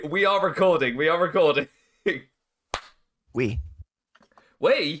We are recording. We. We?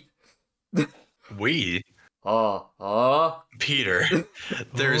 We? Peter,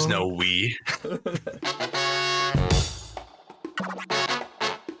 there's no we.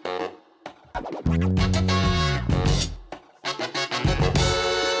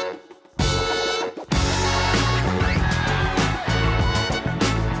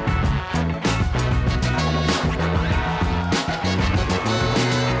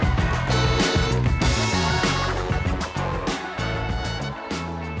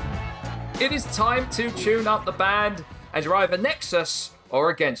 It is time to tune up the band, and you're either Nexus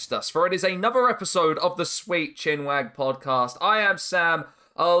or against us, for it is another episode of the Sweet Chinwag podcast. I am Sam,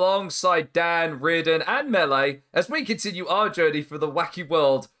 alongside Dan, Reardon, and Melee, as we continue our journey through the wacky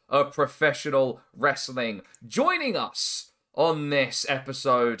world of professional wrestling. Joining us on this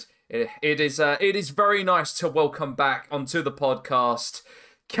episode, it is very nice to welcome back onto the podcast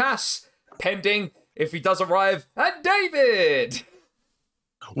Cass, pending if he does arrive, and David.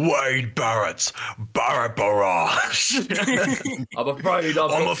 Wade Barrett, Barrett Barrage. I'm afraid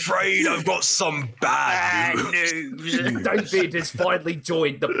I've got some bad news. David has finally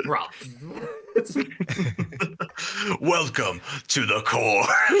joined the bruh. Welcome to the core.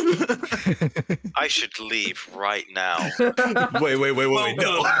 I should leave right now. Wait,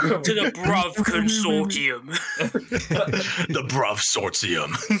 no. To the Bruv Consortium. The Bruv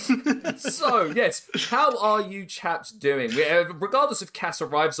Sortium. So, yes, how are you chaps doing? Regardless if Cass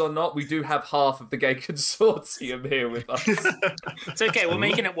arrives or not, we do have half of the gay consortium here with us. It's okay, we're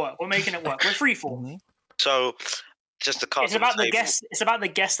making it work. We're freeform. So, just the cards It's about on the the table. guests. It's about the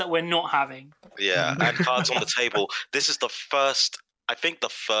guests that we're not having. Yeah, and cards on the table. This is the first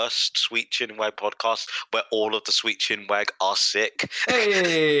Sweet Chinwag podcast where all of the Sweet Chinwag are sick.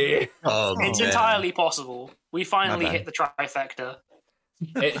 Hey! It's entirely possible. We finally hit the trifecta.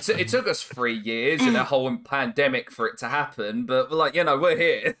 It took us 3 years and a whole pandemic for it to happen, but we're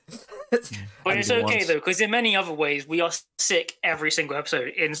here. But it's okay though, because in many other ways, we are sick every single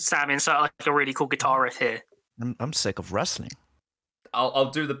episode. Sam insert like a really cool guitar riff here. I'm sick of wrestling.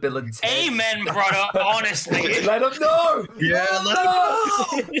 I'll do the Bill and Ted. Amen, brother. Honestly, Let them know. Yeah, let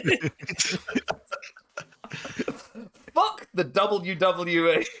them Fuck the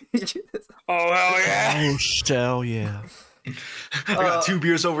WWE. oh hell yeah! Oh, hell yeah. I got 2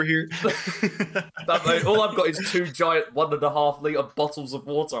 beers over here. All I've got is 2 giant 1.5 litre bottles of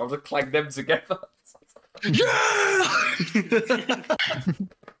water. I'll just clang them together. Yeah!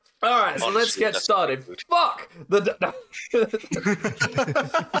 All right, so let's get started. Fuck the.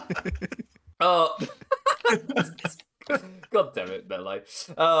 God damn it, Melee.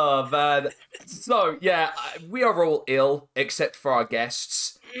 Oh, man. So, yeah, we are all ill, except for our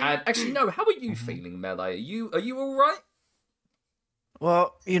guests. And actually, no, how are you feeling, Melee? Are you all right?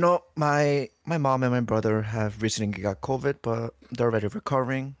 Well, my mom and my brother have recently got COVID, but they're already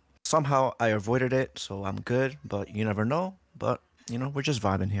recovering. Somehow I avoided it, so I'm good, but you never know. But, we're just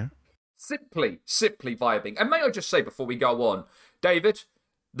vibing here. Simply vibing. And may I just say before we go on, David,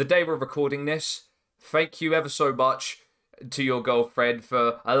 the day we're recording this, thank you ever so much to your girlfriend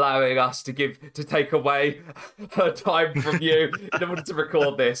for allowing us to take away her time from you in order to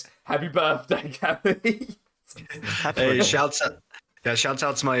record this. Happy birthday, Cammy. Hey, shouts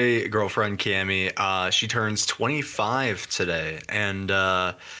out to my girlfriend Cammy. She turns 25 today, and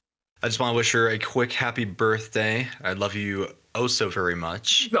I just want to wish her a quick happy birthday. I love you oh so very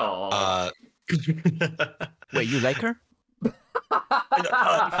much. Aww. Wait, you like her?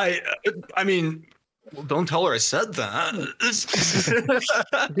 I mean, don't tell her I said that.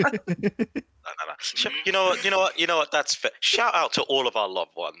 No. You know what? That's fair. Shout out to all of our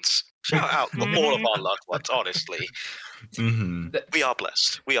loved ones. Shout out to all of our loved ones. Honestly, we are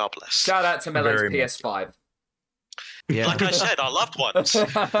blessed. Shout out to Melee's PS5. Yeah. Like I said, our loved ones.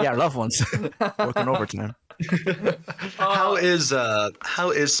 Yeah, loved ones. Working overtime. How is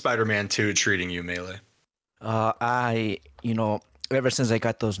Spider-Man 2 treating you, Melee? Ever since I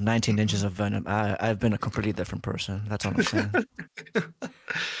got those 19 inches of venom, I've been a completely different person. That's all I'm saying.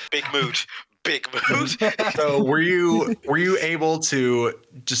 Big mood. So were you able to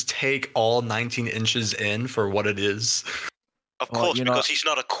just take all 19 inches in for what it is? Of course, because he's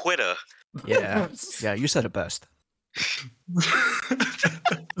not a quitter. Yeah, you said it best.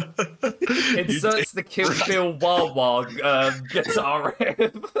 Inserts the Kill Bill Wah Wah guitar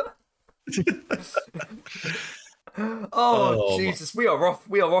riff. Oh, Jesus, we are off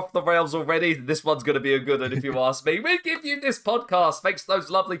the rails already. This one's going to be a good one if you ask me. We give you this podcast thanks to those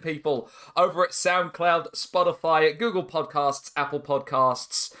lovely people over at SoundCloud, Spotify, Google Podcasts, Apple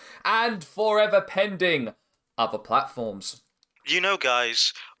Podcasts, and forever pending other platforms. You know,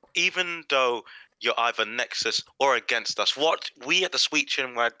 guys, even though you're either Nexus or against us, what we at the Sweet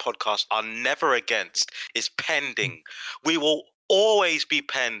Chinwag podcast are never against is pending. We will always be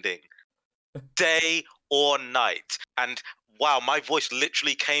pending, day or night. And wow, my voice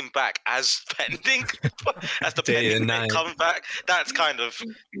literally came back as pending, as the Day and pending night. coming back. That's kind of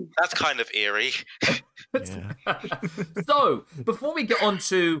eerie. Yeah. So, before we get on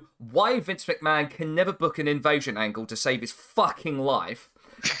to why Vince McMahon can never book an invasion angle to save his fucking life,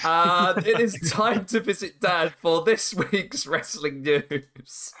 it is time to visit Dan for this week's wrestling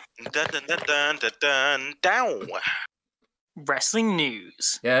news. Dun, dun, dun, dun, dun, dun, down. Wrestling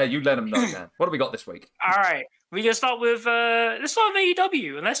news. Yeah, you let him know, Dan. What have we got this week? All right, we're gonna start with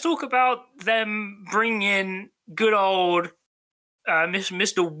AEW, and let's talk about them bringing in good old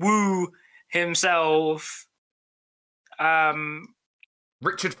Mr. Wu himself.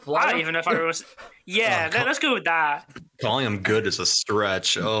 Richard I Flair? don't even know if I was. Yeah, let's go with that. Calling him good is a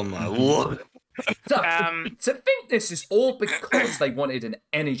stretch. Oh my lord. To think this is all because they wanted an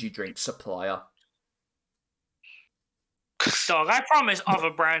energy drink supplier. Dog, I promise other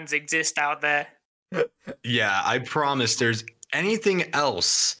brands exist out there. Yeah, I promise there's anything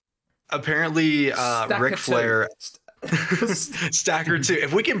else. Apparently, Ric Flair... Stacker 2.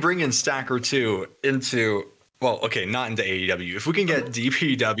 If we can bring in Stacker 2 into... Well, okay, not into AEW. If we can get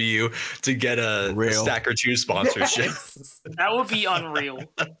DPW to get a Stacker 2 sponsorship. That would be unreal.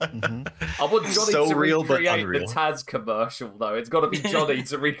 I want Johnny So to real, but recreate unreal. the Taz commercial, though. It's got to be Johnny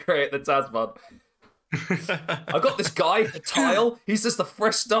to recreate the Taz one. I got this guy, a tile. He says the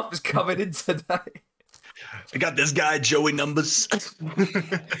fresh stuff is coming in today. I got this guy, Joey Numbers.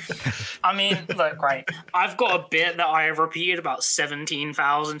 I mean, look, right. I've got a bit that I have repeated about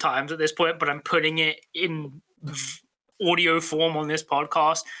 17,000 times at this point, but I'm putting it in audio form on this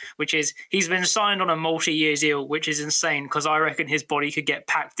podcast, which is he's been signed on a multi-year deal, which is insane because I reckon his body could get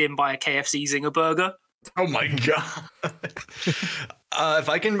packed in by a KFC Zinger burger. Oh my god. If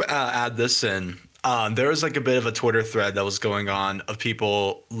I can add this in, there was like a bit of a Twitter thread that was going on of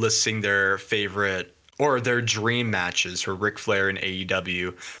people listing their favorite or their dream matches for Ric Flair in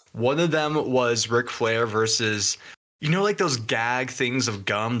AEW. One of them was Ric Flair versus, you know, like those gag things of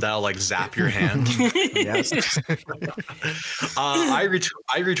gum that'll like zap your hand. Yes. I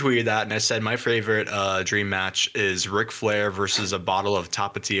retweeted that and I said my favorite dream match is Ric Flair versus a bottle of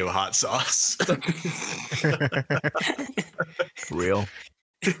Tapatio hot sauce. Real.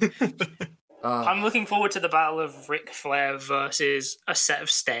 I'm looking forward to the battle of Ric Flair versus a set of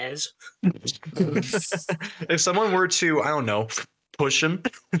stairs. If someone were to, I don't know, push him.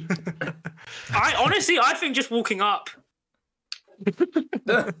 I think just walking up.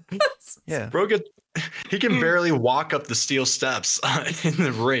 Yeah. Bro, he can barely walk up the steel steps in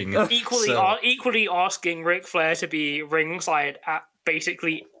the ring. Equally asking Ric Flair to be ringside at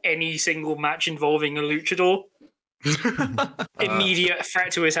basically any single match involving a luchador. Immediate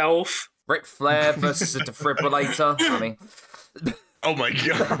threat to his health. Ric Flair versus a defibrillator. I mean, oh my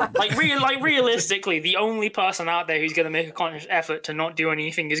god! Like realistically, the only person out there who's going to make a conscious effort to not do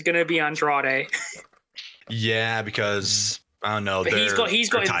anything is going to be Andrade. Yeah, because I don't know. But he's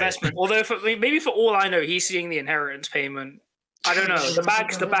got investment. Although maybe for all I know, he's seeing the inheritance payment. I don't know. The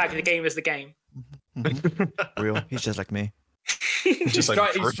bag's the bag. The game is the game. Real. He's just like me. Just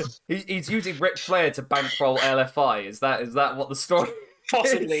like he's using Ric Flair to bankroll LFI. Is that what the story?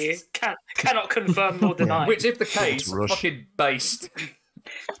 Possibly. Cannot confirm nor deny. Which, if the case, fucking based.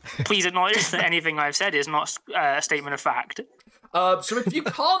 Please acknowledge that anything I've said is not a statement of fact. So if you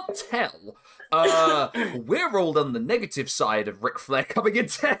can't tell, we're all on the negative side of Ric Flair coming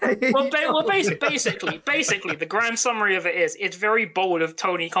into basically, the grand summary of it is it's very bold of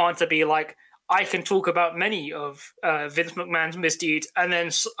Tony Khan to be like, I can talk about many of Vince McMahon's misdeeds and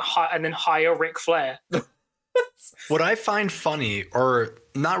then hire Ric Flair. What I find funny, or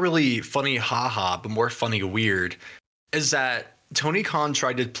not really funny haha, but more funny weird, is that Tony Khan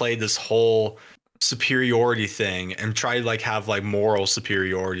tried to play this whole superiority thing and try to like have like moral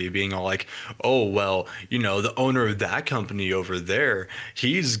superiority, being all like, oh well, you know, the owner of that company over there,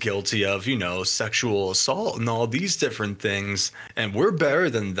 he's guilty of, you know, sexual assault and all these different things, and we're better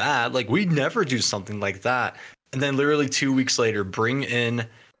than that, like we'd never do something like that. And then literally 2 weeks later bring in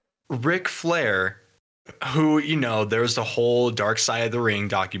Ric Flair, who, you know, there's the whole Dark Side of the Ring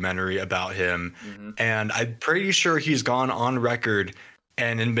documentary about him, and I'm pretty sure he's gone on record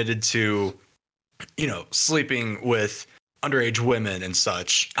and admitted to, you know, sleeping with underage women and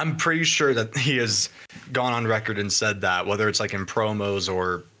such. I'm pretty sure that he has gone on record and said that, whether it's like in promos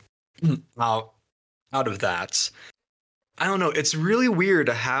or out of that. I don't know. It's really weird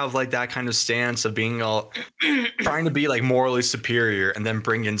to have like that kind of stance of being all trying to be like morally superior and then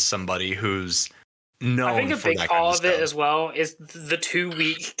bring in somebody who's known I think a for big that part kind of it stuff. as well is the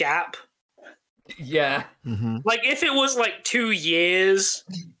 2-week gap. Yeah. Mm-hmm. Like, if it was like 2 years,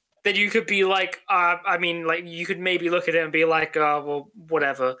 then you could be like, I mean, like, you could maybe look at it and be like, well,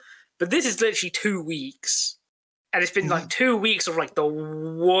 whatever. But this is literally 2 weeks. And it's been like 2 weeks of like the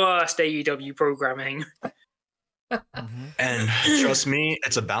worst AEW programming. Mm-hmm. And trust me,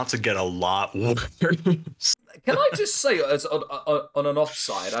 it's about to get a lot worse. Can I just say, as on an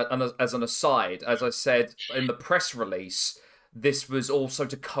offside, as an aside, as I said in the press release, this was also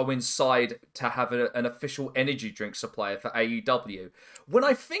to coincide to have an official energy drink supplier for AEW. When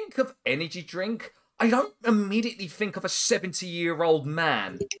I think of energy drink, I don't immediately think of a 70-year-old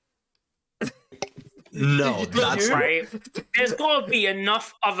man. No, that's right. There's got to be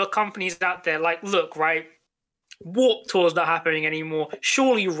enough other companies out there. Like, look, right. Warped Tour's not happening anymore.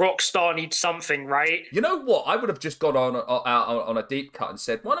 Surely Rockstar needs something, right? You know what? I would have just gone on a deep cut and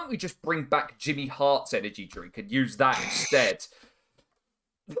said, why don't we just bring back Jimmy Hart's energy drink and use that instead?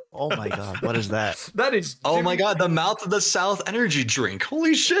 Oh my god, what is that? That is. oh my god, the Mouth of the South energy drink.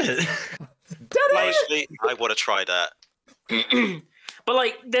 Holy shit. Honestly, I want to try that. But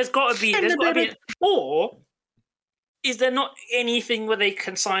like, there's got to be, or is there not anything where they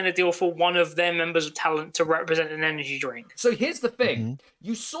can sign a deal for one of their members of talent to represent an energy drink? So here's the thing.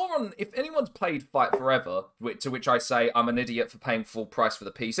 You saw on, if anyone's played Fight Forever, to which I say I'm an idiot for paying full price for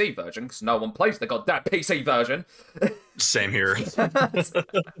the PC version, because no one plays the goddamn PC version. Same here.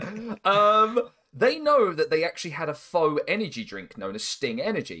 They know that they actually had a faux energy drink known as Sting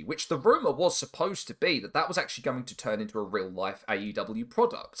Energy, which the rumor was supposed to be that was actually going to turn into a real-life AEW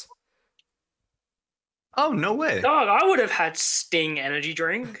product. Oh, no way. Dog, I would have had Sting energy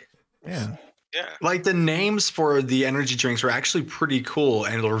drink. Yeah. Yeah. Like the names for the energy drinks were actually pretty cool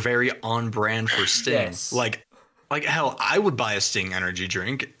and were very on brand for Sting. Yes. Like hell, I would buy a Sting energy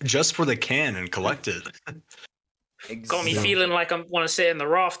drink just for the can and collect it. Got me feeling like I want to sit in the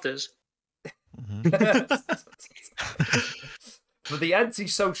rafters. For the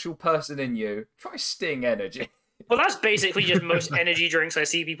antisocial person in you, try Sting Energy. Well, that's basically just most energy drinks I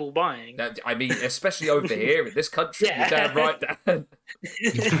see people buying. I mean, especially over here in this country, Yeah. you're damn right, Dan.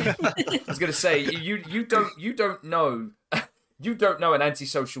 I was gonna say you don't know an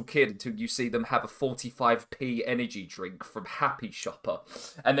antisocial kid until you see them have a 45p energy drink from Happy Shopper,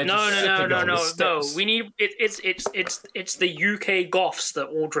 and then No. no. We need it's the UK goths that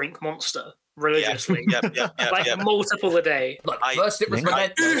all drink Monster religiously, Yep. multiple a day. Like I- first it was Link?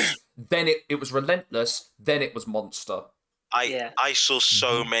 relentless, then it was relentless, then it was Monster. I saw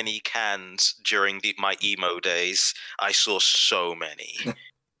so many cans during my emo days. I saw so many.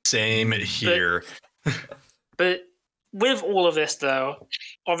 Same here. But with all of this, though,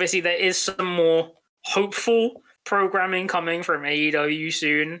 obviously there is some more hopeful programming coming from AEW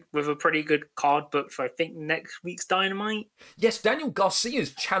soon with a pretty good card book for, I think, next week's Dynamite. Yes, Daniel Garcia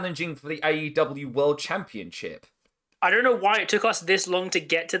is challenging for the AEW World Championship. I don't know why it took us this long to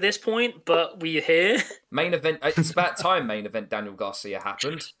get to this point, but we're here. Main event. It's about time main event Daniel Garcia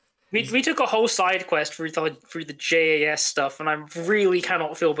happened. We took a whole side quest through the JAS stuff, and I really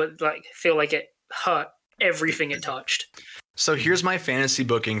cannot feel like it hurt everything it touched. So here's my fantasy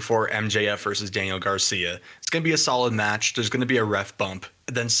booking for MJF versus Daniel Garcia. It's going to be a solid match. There's going to be a ref bump.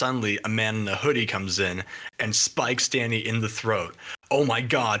 Then suddenly a man in a hoodie comes in and spikes Danny in the throat. Oh my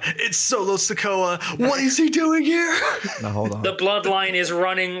god, it's Solo Sikoa. What is he doing here? Now hold on. The bloodline is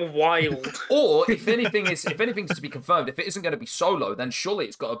running wild. Or if anything's to be confirmed, if it isn't going to be Solo, then surely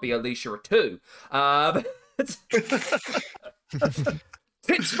it's got to be Alicia Atu. Tits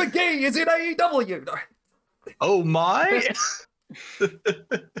McGee is in AEW. Oh my.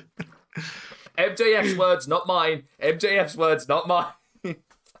 MJF's words, not mine. MJF's words, not mine.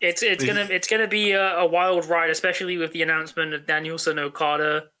 It's gonna be a wild ride, especially with the announcement of Danielson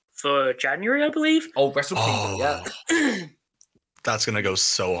Okada for January, I believe. Oh, Wrestle Kingdom, yeah. That's going to go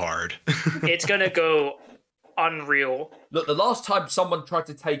so hard. It's gonna go unreal. Look, the last time someone tried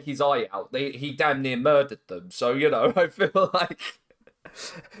to take his eye out, he damn near murdered them. So, I feel like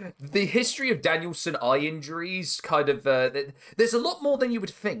the history of Danielson eye injuries kind of... there's a lot more than you would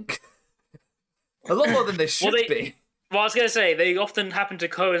think. A lot more than there should be. Well, I was going to say, they often happen to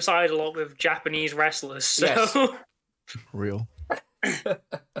coincide a lot with Japanese wrestlers. So. Yes. Real.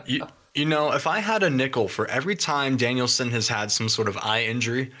 You know, if I had a nickel for every time Danielson has had some sort of eye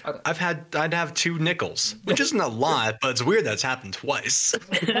injury, I'd have 2 nickels, which isn't a lot, but it's weird that's happened twice.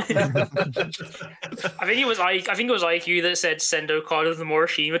 I think it was IQ that said send Okada the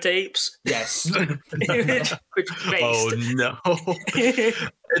Morishima tapes. Yes. Which Oh based. no.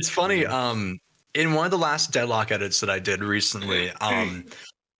 It's funny, in one of the last Deadlock edits that I did recently,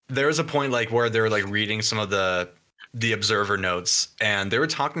 there was a point like where they were like reading some of the observer notes, and they were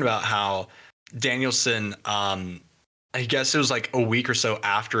talking about how Danielson, I guess it was like a week or so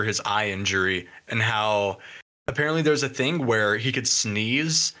after his eye injury, and how apparently there's a thing where he could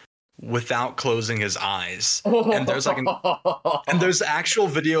sneeze without closing his eyes, and there's like and there's actual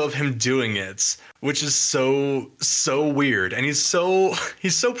video of him doing it, which is so weird, and he's so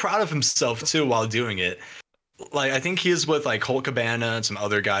proud of himself too while doing it. Like, I think he is with like Colt Cabana and some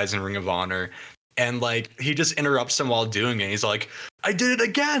other guys in Ring of Honor. And like he just interrupts them while doing it. He's like, "I did it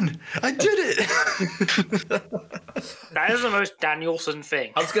again! I did it!" That is the most Danielson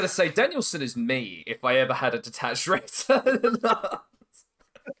thing. I was gonna say Danielson is me if I ever had a detached retina.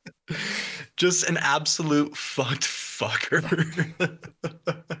 Just an absolute fucked fucker.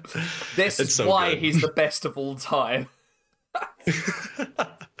 This It's is so why good. he's the best of all time.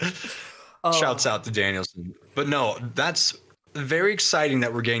 Shouts out to Danielson. But no, that's very exciting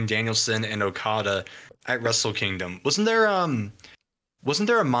that we're getting Danielson and Okada at Wrestle Kingdom. Wasn't there a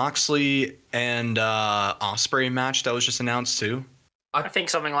Moxley and Ospreay match that was just announced too? I think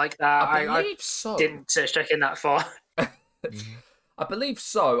something like that. I I believe so. didn't check in that far. I believe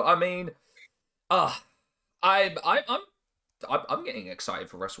so. I mean, I'm getting excited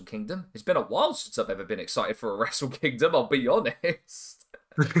for Wrestle Kingdom. It's been a while since I've ever been excited for a Wrestle Kingdom, I'll be honest.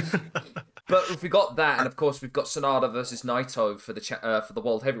 But if we got that, and of course we've got Sonata versus Naito for the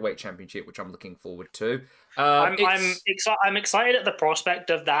World Heavyweight Championship, which I'm looking forward to. I'm excited at the prospect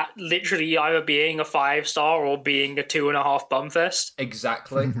of that literally either being a 5-star or being a 2.5 bumfest.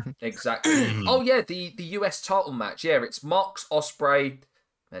 Exactly. Oh yeah, the US title match. Yeah, it's Mox, Ospreay,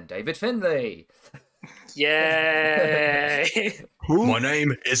 and David Finlay. Yay! My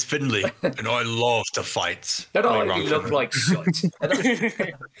name is Finley, and I love to fight. And Wait, I wrong look Finley. like shit.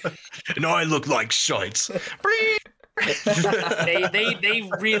 And I look like shite. they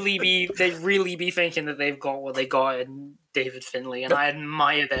really be thinking that they've got what they got in David Finlay, and I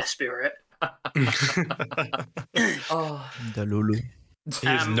admire their spirit. Oh, The Lulu.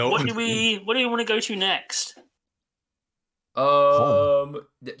 What do we want to go to next? I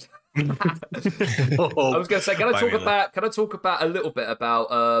was going to say, can I talk about a little bit about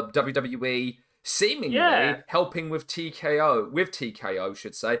WWE seemingly helping with TKO,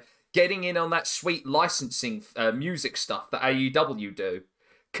 should say, getting in on that sweet licensing music stuff that AEW do.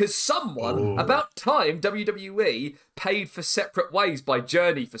 Because about time WWE paid for Separate Ways by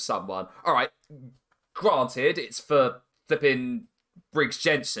Journey for someone. All right, granted, it's for flipping Briggs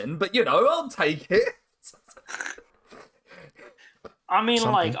Jensen, but I'll take it. I mean,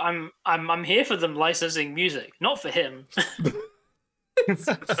 like, I'm here for them licensing music, not for him.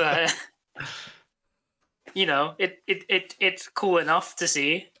 But, it's cool enough to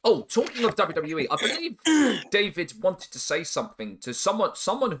see. Oh, talking of WWE, I believe David wanted to say something to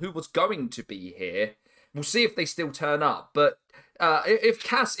someone who was going to be here. We'll see if they still turn up. But if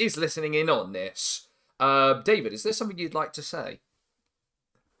Cass is listening in on this, David, is there something you'd like to say?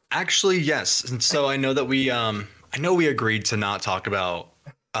 Actually, yes. And so I know that we agreed to not talk about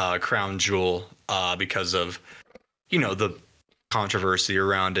Crown Jewel because of the controversy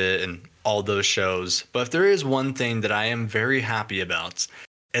around it and all those shows. But if there is one thing that I am very happy about,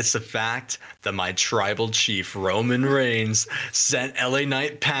 it's the fact that my tribal chief Roman Reigns sent LA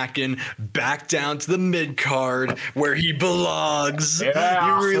Knight packing back down to the mid card where he belongs.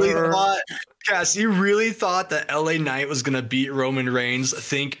 Yeah, you really thought, Cass, you really thought that LA Knight was gonna beat Roman Reigns?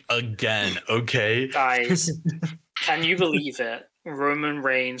 Think again, okay? Guys, can you believe it? Roman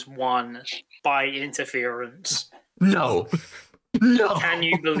Reigns won by interference. No. Can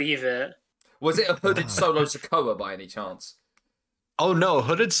you believe it? Was it a hooded Solo Sikoa by any chance? Oh no,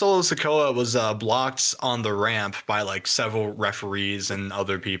 Hooded Solo Sikoa was blocked on the ramp by like several referees and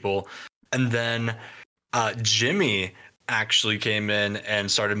other people. And then Jimmy actually came in and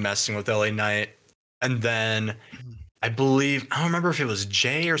started messing with LA Knight. And then I don't remember if it was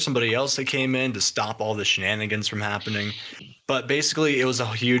Jay or somebody else that came in to stop all the shenanigans from happening. But basically, it was a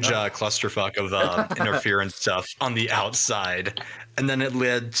huge clusterfuck of interference stuff on the outside. And then it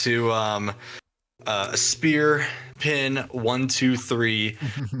led to a spear pin 1, 2, 3,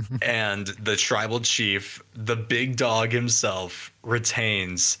 and the tribal chief, the big dog himself,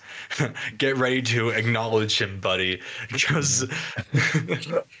 retains. Get ready to acknowledge him, buddy, because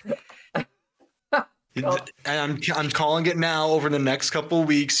And I'm calling it now. Over the next couple of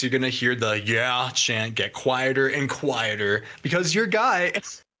weeks, you're gonna hear the "yeah" chant get quieter and quieter because your guy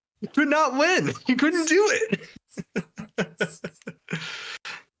could not win. He couldn't do it.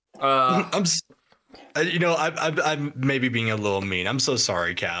 I'm maybe being a little mean. I'm so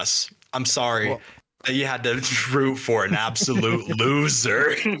sorry, Cass. I'm sorry that you had to root for an absolute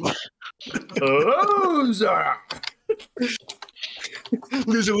loser. Loser.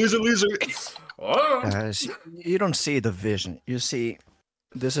 Loser. Guys, you don't see the vision. You see,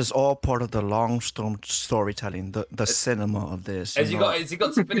 this is all part of the long-term storytelling, the cinema of this. Has he got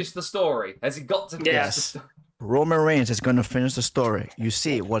to finish the story? Has he got to finish the story? Roman Reigns is going to finish the story. You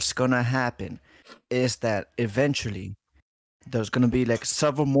see, what's going to happen is that eventually there's going to be like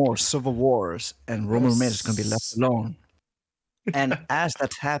several more civil wars and Roman Reigns is going to be left alone. And as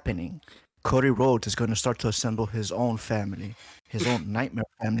that's happening, Cody Rhodes is going to start to assemble his own family, his own nightmare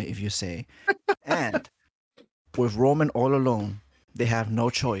family, if you say. And with Roman all alone, they have no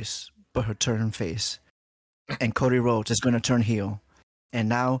choice but to turn face. And Cody Rhodes is going to turn heel. And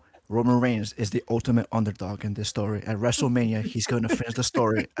now Roman Reigns is the ultimate underdog in this story. At WrestleMania, he's going to finish the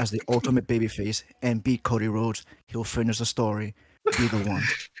story as the ultimate babyface and beat Cody Rhodes. He'll finish the story, be the one.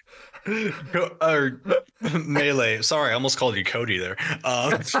 Melee. Sorry, I almost called you Cody there.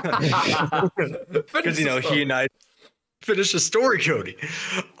 Because he and I finished the story, Cody.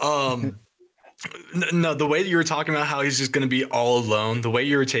 No, the way that you were talking about how he's just going to be all alone, the way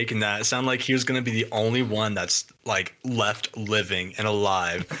you were taking that, it sounded like he was going to be the only one that's like left living and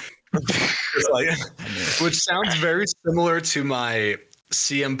alive. Which sounds very similar to my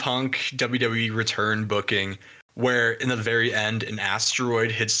CM Punk WWE return booking, where in the very end, an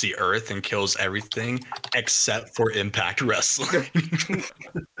asteroid hits the Earth and kills everything except for Impact Wrestling.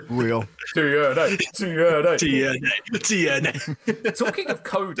 Real. TNA. Talking of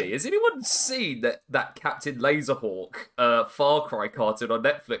Cody, has anyone seen that Captain Laserhawk Far Cry cartoon on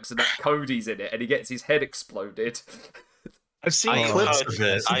Netflix and that Cody's in it and he gets his head exploded? I've seen clips of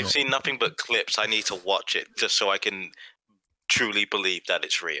it. I've seen nothing but clips. I need to watch it just so I can truly believe that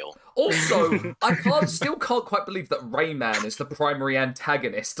it's real. Also, I still can't quite believe that Rayman is the primary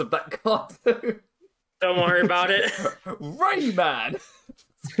antagonist of that cartoon. Don't worry about it. Rayman!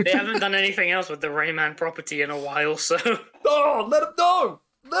 They haven't done anything else with the Rayman property in a while, so... Oh, let him know!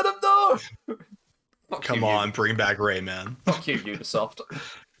 Let him know! Come on, bring back Rayman. Fuck you, Ubisoft.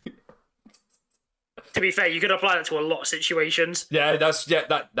 To be fair, you could apply that to a lot of situations. Yeah, that's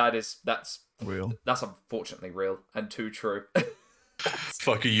real. That's unfortunately real and too true.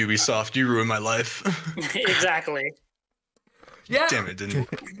 Fuck you, Ubisoft. You ruined my life. Exactly. Yeah. Damn it, didn't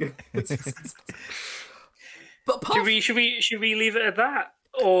But should we leave it at that,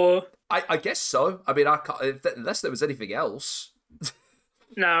 or I guess so. I mean, I can't, unless there was anything else.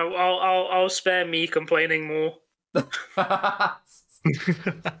 No, I'll spare me complaining more.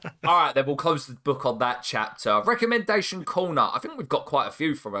 All right, then we'll close the book on that chapter. Recommendation corner. I think we've got quite a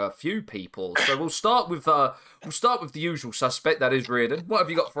few from a few people, so we'll start with the usual suspect. That is Reardon. What have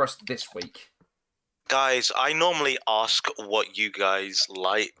you got for us this week, guys? I normally ask what you guys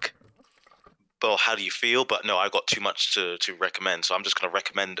like, or how do you feel? But no, I've got too much to recommend, so I'm just going to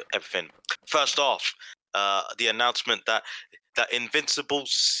recommend everything. First off, the announcement that Invincible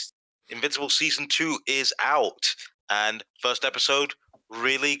Season 2 is out. And first episode,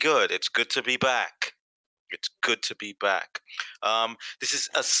 really good. It's good to be back. This is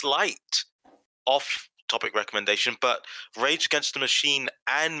a slight off-topic recommendation, but Rage Against the Machine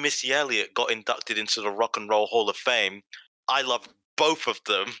and Missy Elliott got inducted into the Rock and Roll Hall of Fame. I love both of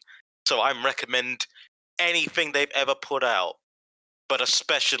them, so I'm recommend anything they've ever put out, but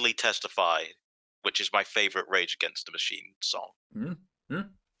especially Testify, which is my favorite Rage Against the Machine song. Mm-hmm.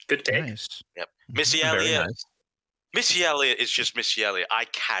 Good take. Nice. Yep. Missy Elliott. Nice. Missy Elliott is just Missy Elliott. I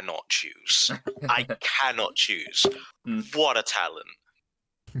cannot choose. What a talent.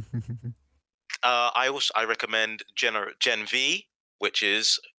 I recommend Gen V, which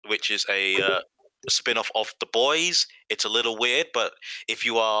is a spin-off of The Boys. It's a little weird, but if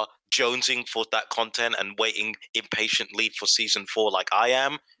you are jonesing for that content and waiting impatiently for season 4 like I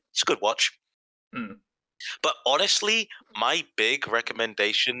am, it's a good watch. Mm. But honestly, my big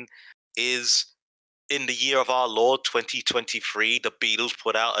recommendation is, in the year of our Lord 2023, the Beatles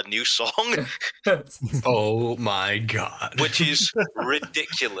put out a new song. Oh my god. Which is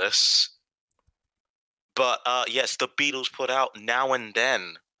ridiculous. But yes, the Beatles put out Now and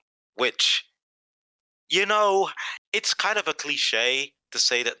Then, which, it's kind of a cliche to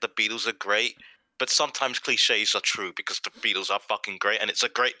say that the Beatles are great, but sometimes cliches are true because the Beatles are fucking great and it's a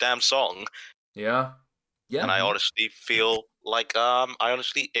great damn song. Yeah. Yeah. And I honestly feel like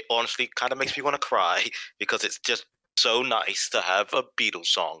it honestly kind of makes me want to cry because it's just so nice to have a Beatles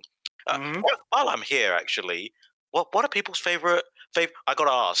song. While I'm here, actually, what are people's favorite? I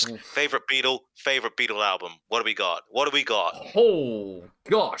gotta ask, favorite Beatle album. What do we got? Oh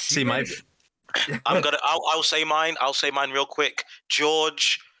gosh. See, I'll say mine. I'll say mine real quick.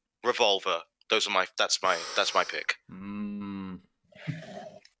 George, Revolver. That's my pick.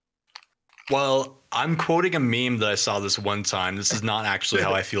 Well, I'm quoting a meme that I saw this one time. This is not actually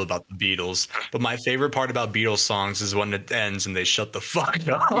how I feel about the Beatles, but my favorite part about Beatles songs is when it ends and they shut the fuck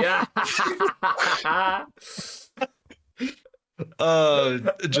up. Yeah.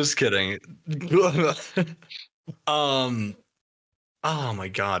 Just kidding. Oh my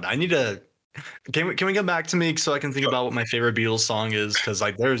god, I need to. Can we get back to me so I can think about what my favorite Beatles song is? Because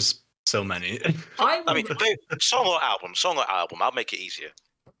like, there's so many. I mean, song or album. I'll make it easier.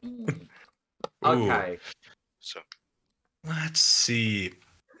 Okay. So let's see.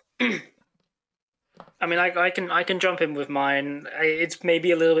 I mean, I can jump in with mine. It's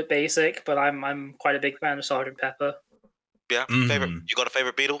maybe a little bit basic, but I'm quite a big fan of Sgt. Pepper. Yeah, favorite. You got a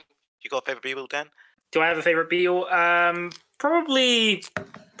favorite Beatle? Dan? Do I have a favorite Beatle?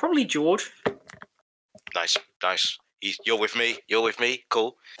 Probably George. Nice. You're with me.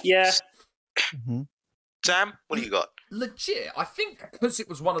 Cool. Yeah. Sam, what do you got? Legit, I think because it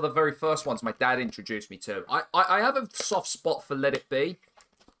was one of the very first ones my dad introduced me to. I have a soft spot for Let It Be.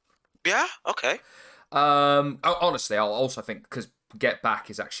 Yeah. Okay. Honestly, I also think because Get Back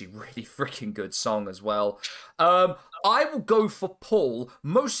is actually really freaking good song as well. I will go for Paul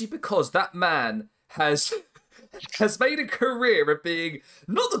mostly because that man has made a career of being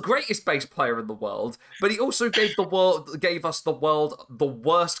not the greatest bass player in the world, but he also gave us the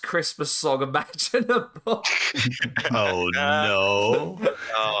worst Christmas song imaginable. Oh no!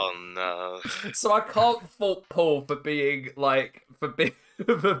 Oh no! So I can't fault Paul for being not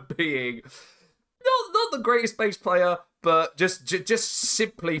the greatest bass player, but just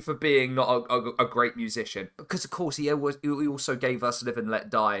simply for being not a great musician. Because of course he also gave us Live and Let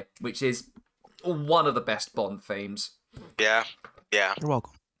Die, which is one of the best Bond themes. Yeah. You're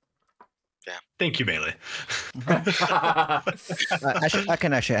welcome. Yeah. Thank you, Melee. I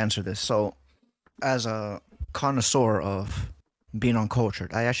can actually answer this. So, as a connoisseur of being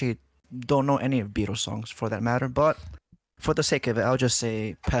uncultured, I actually don't know any of Beatles songs for that matter. But for the sake of it, I'll just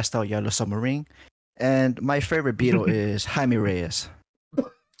say Pastel Yellow Submarine. And my favorite Beatle is Jaime Reyes.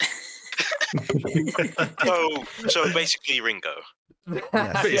 So basically Ringo.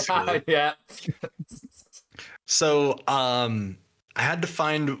 Yes. Basically. Yeah. So, I had to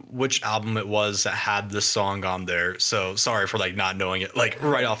find which album it was that had this song on there. So sorry for like not knowing it like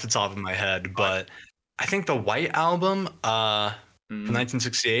right off the top of my head, but I think the White Album, from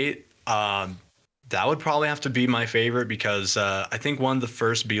 1968, that would probably have to be my favorite because I think one of the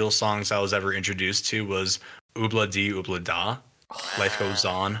first Beatles songs I was ever introduced to was Oobla Dee Oobla Da. Life Goes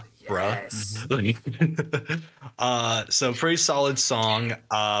On, bruh. Yes. So pretty solid song.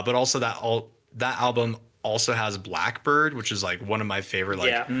 But also that album also has Blackbird, which is like one of my favorite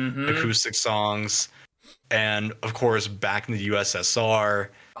acoustic songs. And of course, Back in the USSR.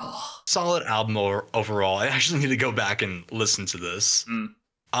 Solid album overall. I actually need to go back and listen to this.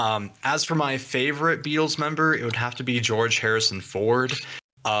 As for my favorite Beatles member, it would have to be George Harrison Ford.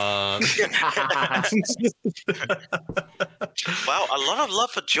 Wow, a lot of love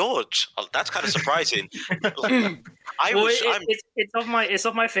for George. That's kind of surprising. It's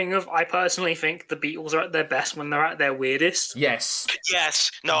of my thing of I personally think the Beatles are at their best when they're at their weirdest. Yes.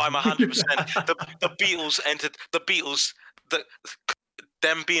 No, I'm 100%. The Beatles,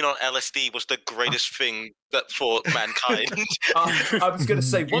 them being on LSD was the greatest thing for mankind. I was going to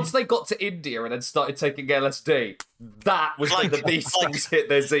say, once they got to India and then started taking LSD, that was when the Beatles hit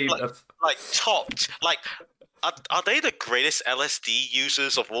their zenith. Topped. Are they the greatest LSD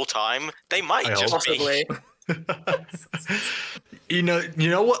users of all time? They might just possibly. You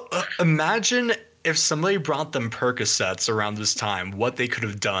know what? Imagine if somebody brought them Percocets around this time, what they could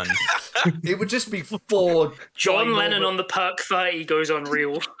have done. It would just be four. John Lennon on the Perk 30 goes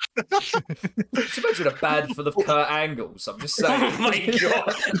unreal. Just imagine a band full of Kurt Angles. I'm just saying. Oh my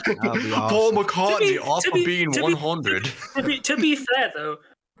god. Paul McCartney off of being 100. To be fair though,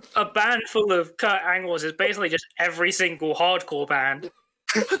 a band full of Kurt Angles is basically just every single hardcore band.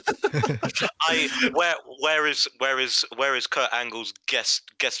 Where is Kurt Angle's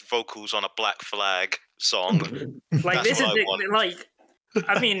guest vocals on a Black Flag song?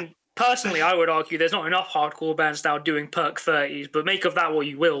 I mean, personally, I would argue there's not enough hardcore bands now doing Perk 30s, but make of that what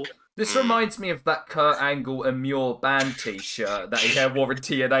you will. This reminds me of that Kurt Angle and Muir band T-shirt that he wore in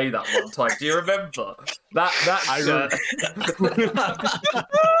TNA that one time. Do you remember that shirt?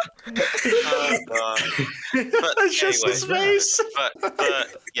 Oh, God. But That's just anyway, his face. but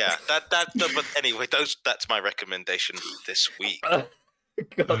yeah, but anyway, that's my recommendation this week. God.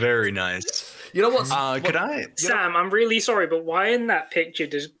 Very nice. You know what's? Could I? Sam, I'm really sorry, but why in that picture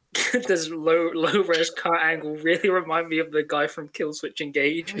does low res Kurt Angle really remind me of the guy from Killswitch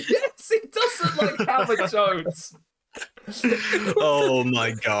Engage? Yes, he does look like Howard Jones. Oh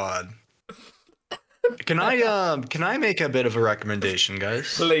my god. Can I make a bit of a recommendation,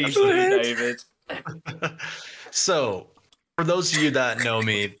 guys? Please, David. So, for those of you that know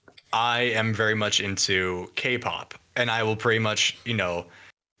me, I am very much into K-pop, and I will pretty much,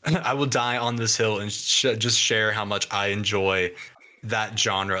 I will die on this hill and just share how much I enjoy that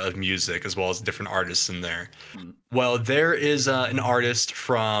genre of music, as well as different artists in there. Well, there is an artist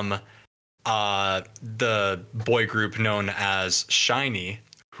from the boy group known as SHINee,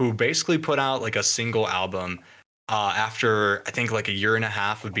 who basically put out like a single album after I think like a year and a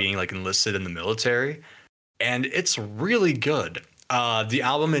half of being like enlisted in the military, and it's really good. The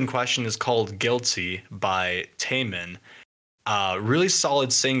album in question is called Guilty by Taemin. Really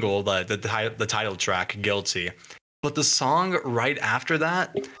solid single, the title track, Guilty. But the song right after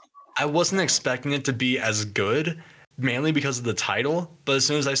that, I wasn't expecting it to be as good, mainly because of the title. But as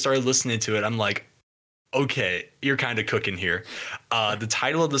soon as I started listening to it, I'm like, okay, you're kind of cooking here. The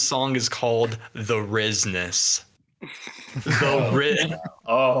title of the song is called The Rizness. The Riz.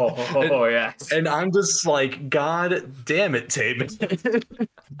 Oh, yes. And I'm just like, God damn it, Taemin.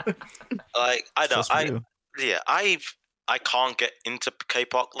 Like, I can't get into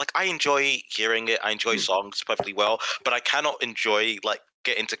K-pop. Like, I enjoy hearing it. I enjoy songs perfectly well, but I cannot enjoy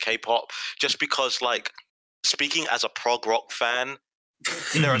get into K-pop just because, like, speaking as a prog rock fan,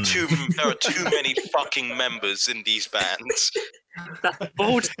 there are too many fucking members in these bands. That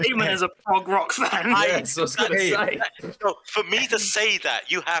bold statement as a prog rock fan. Yes, I was gonna say. So for me to say that,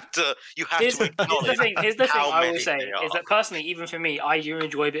 you have to Here's acknowledge. Here's the thing how I will many say there is are. that personally, even for me, I do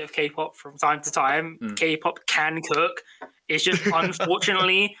enjoy a bit of K-pop from time to time. K-pop can cook. It's just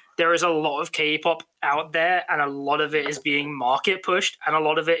unfortunately there is a lot of K-pop out there, and a lot of it is being market pushed, and a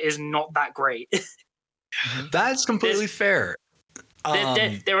lot of it is not that great. That's completely fair.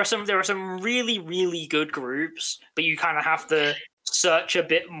 There are some really, really good groups, but you kind of have to search a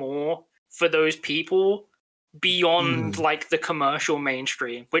bit more for those people beyond like the commercial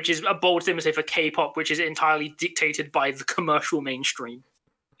mainstream, which is a bold thing to say for K-pop, which is entirely dictated by the commercial mainstream.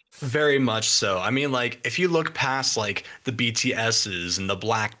 Very much so. I mean, like, if you look past like the BTSs and the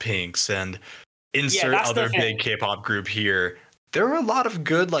Blackpinks and insert other big K-pop group here, there are a lot of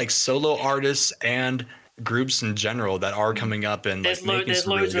good like solo artists and groups in general that are coming up and like making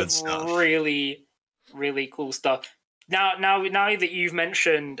some really good stuff. Really, really cool stuff. Now that you've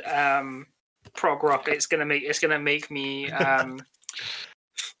mentioned prog rock, it's gonna make me oh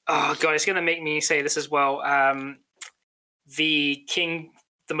god, it's gonna make me say this as well. The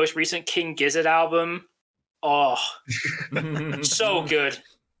most recent King Gizzard album. Oh, so good,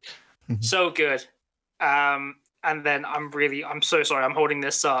 so good. And then I'm so sorry. I'm holding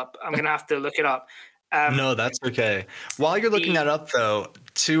this up. I'm gonna have to look it up. No, that's okay. While you're looking that up, though,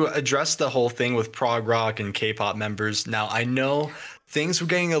 to address the whole thing with prog rock and K-pop members, now I know things were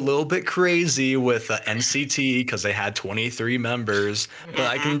getting a little bit crazy with NCT because they had 23 members, but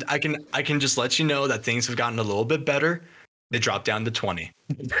I can just let you know that things have gotten a little bit better. They dropped down to 20.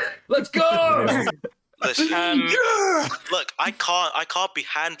 Let's go! Listen, look, I can't be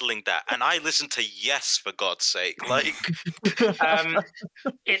handling that, and I listen to Yes for God's sake. Like,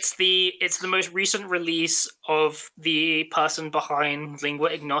 it's the most recent release of the person behind Lingua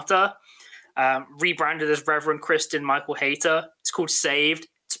Ignota, rebranded as Reverend Kristen Michael Hayter. It's called Saved.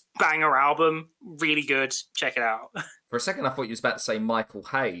 It's a banger album, really good. Check it out. For a second, I thought you was about to say Michael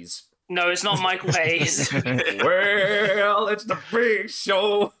Hayes. No, it's not Michael Hayes. Well, it's the big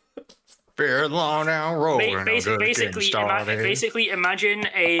show. Long down road. Basically, imagine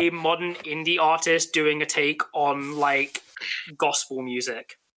a modern indie artist doing a take on like gospel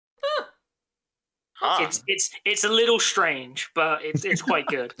music. It's a little strange, but it's quite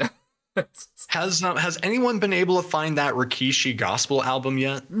good. Has anyone been able to find that Rikishi gospel album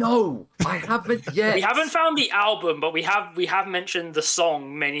yet? No, I haven't yet. We haven't found the album, but we have mentioned the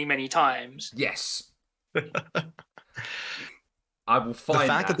song many times. Yes. I will find the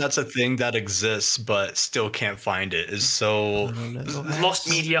fact that that's a thing that exists but still can't find it is so lost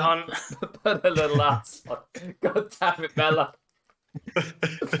media hunt. Put a little ass on. God damn it, Bella.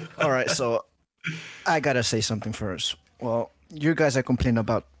 All right, so I gotta say something first. Well, you guys are complaining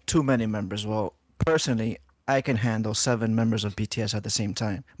about too many members. Well, personally, I can handle 7 members of BTS at the same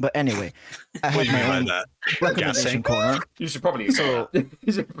time. But anyway, I What have do you mean my by own that? recommendation corner. You should probably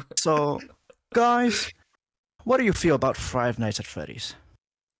So, guys, what do you feel about Five Nights at Freddy's?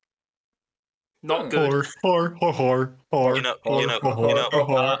 Not good.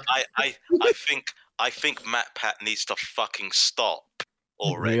 I think Matt Pat needs to fucking stop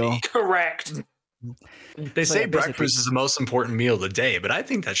already. Real. Correct. They So, say yeah, basically- breakfast is the most important meal of the day, but I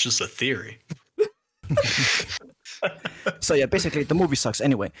think that's just a theory. So yeah, basically the movie sucks.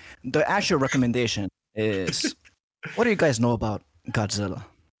 Anyway, the actual recommendation is, what do you guys know about Godzilla?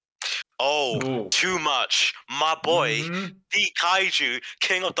 Oh, Ooh. too much. My boy, Mhm. the Kaiju,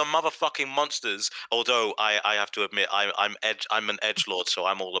 king of the motherfucking monsters. Although I have to admit, I'm an edgelord, so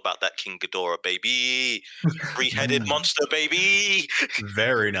I'm all about that King Ghidorah, baby. 3-headed monster, baby.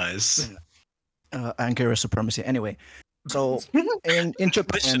 Very nice. Angara supremacy. Anyway, so in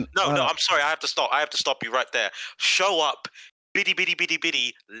Japan, Listen, no, I'm sorry. I have to stop you right there. Show up, bitty, bitty, bitty,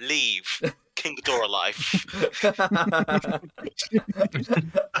 bitty, leave. King Ghidorah life.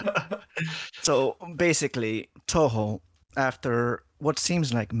 So basically, Toho, after what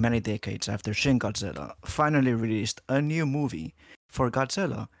seems like many decades after Shin Godzilla, finally released a new movie for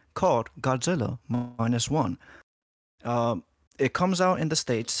Godzilla called Godzilla -1. It comes out in the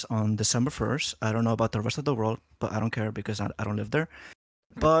States on December 1st. I don't know about the rest of the world, but I don't care because I don't live there.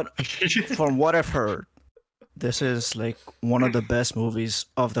 But from what I've heard, this is like one of the best movies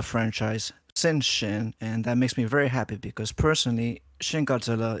of the franchise since Shin, and that makes me very happy because personally, Shin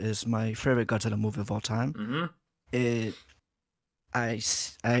Godzilla is my favorite Godzilla movie of all time. Mhm.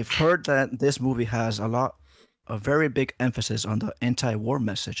 I've heard that this movie has a very big emphasis on the anti-war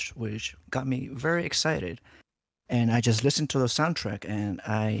message, which got me very excited. And I just listened to the soundtrack, and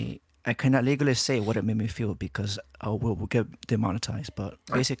I cannot legally say what it made me feel because we'll get demonetized. But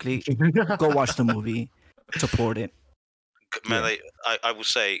basically, go watch the movie, support it. Melee, I will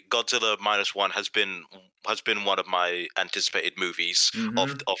say Godzilla -1 has been one of my anticipated movies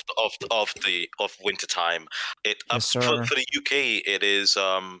of winter time. Yes, For sir. the UK it is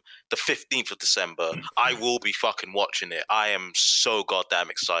the 15th of December. I will be fucking watching it. I am so goddamn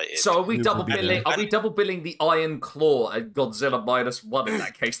excited. So are we You double will be billing? there. Are we double billing the Iron Claw at Godzilla -1 in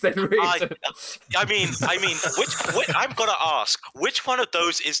that case? Then really? I mean, which I'm gonna ask, which one of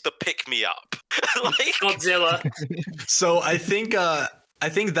those is the pick me up? Like, Godzilla. So I think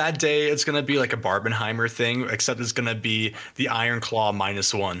that day it's gonna be like a Barbenheimer thing, except it's gonna be the Iron Claw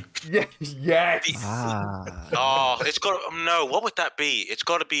 -1. Yeah. Yes. Ah, it's got no. What would that be? It's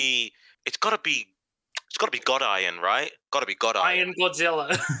gotta be God Iron, right? Gotta be God Iron. Iron Godzilla.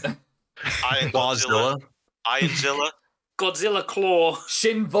 Iron Godzilla. Ironzilla. Godzilla Claw.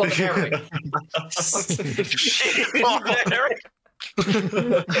 Shin Von Erich. Shit, Eric.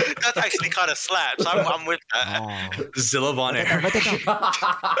 That actually kind of slaps. I'm with that. Zilla Von Erich.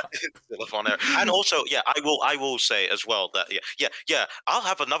 Zilla Von Erich. And also, yeah, I will say as well that yeah, I'll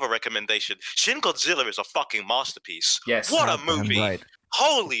have another recommendation. Shin Godzilla is a fucking masterpiece. Yes. What a goddamn movie. right.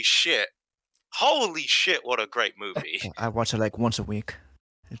 Holy shit, what a great movie. I watch it like once a week.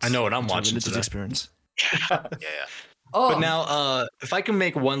 I know what I'm it's a watching religious today. experience. Yeah. Oh, But now, if I can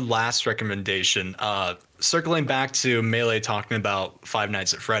make one last recommendation, circling back to Melee talking about Five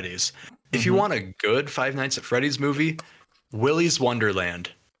Nights at Freddy's. If you want a good Five Nights at Freddy's movie, Willy's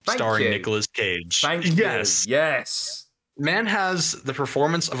Wonderland, Thank starring you. Nicolas Cage. thank you. Yes. Yes. Man has the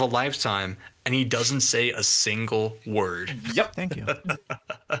performance of a lifetime, and he doesn't say a single word. Yep. Thank you.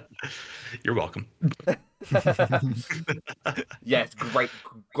 You're welcome. Yeah, it's great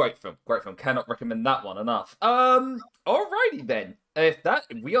film. Great film. Cannot recommend that one enough. Alrighty then. If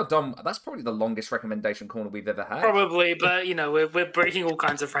we are done, that's probably the longest recommendation corner we've ever had. Probably, but you know, we're breaking all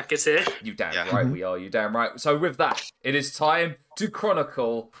kinds of records here. You damn Yeah. right we are. You damn right. So with that, it is time to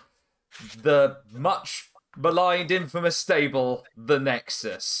chronicle the much maligned, infamous stable, the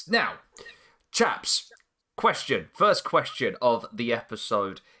Nexus. Now, chaps, first question of the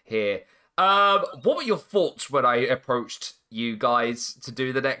episode here. What were your thoughts when I approached you guys to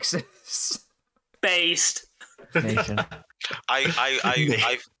do the Nexus? Based. Nation.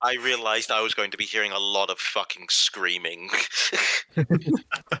 I realized I was going to be hearing a lot of fucking screaming.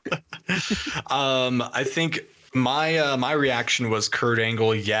 I think my reaction was Kurt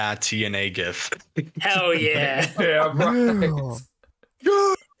Angle, yeah, TNA gif. Hell yeah. Yeah, right.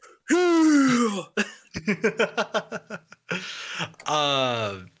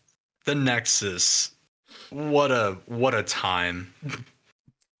 The Nexus. What a time.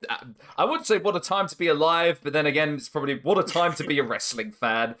 I would say what a time to be alive, but then again, it's probably what a time to be a wrestling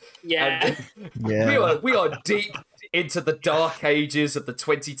fan. Yeah. And we are deep into the dark ages of the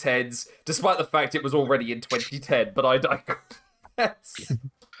 2010s, despite the fact it was already in 2010, but I digress.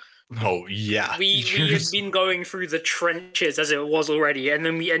 Oh, yeah. We had been going through the trenches as it was already, and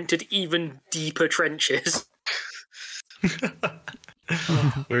then we entered even deeper trenches.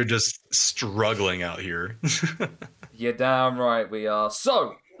 We're just struggling out here. You're damn right we are.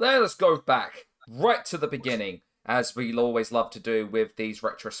 So, let us go back right to the beginning, as we'll always love to do with these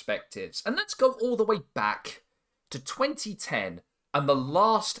retrospectives. And let's go all the way back to 2010 and the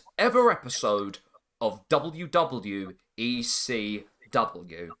last ever episode of WWECW.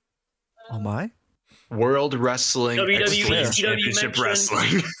 Oh my? World Wrestling WWE Extreme Championship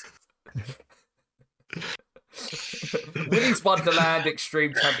Wrestling. Willy's Wonderland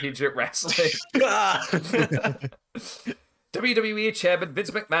Extreme Championship Wrestling. WWE Chairman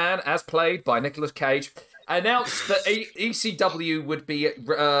Vince McMahon, as played by Nicolas Cage, announced that ECW would be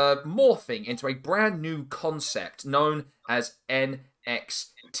morphing into a brand new concept known as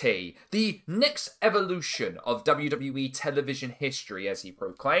NXT, the next evolution of WWE television history, as he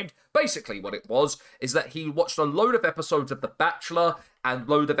proclaimed. Basically what it was is that he watched a load of episodes of The Bachelor and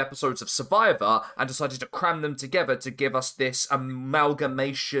load of episodes of Survivor and decided to cram them together to give us this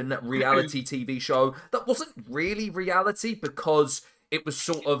amalgamation reality TV show that wasn't really reality because it was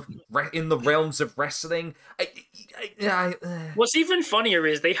sort of in the realms of wrestling. What's even funnier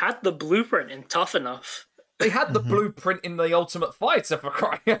is they had the blueprint in Tough Enough. They had the blueprint in The Ultimate Fighter, for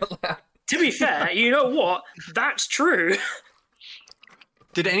crying out loud. To be fair, you know what? That's true.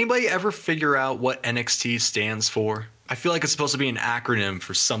 Did anybody ever figure out what NXT stands for? I feel like it's supposed to be an acronym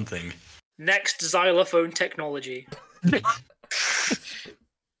for something. Next xylophone technology.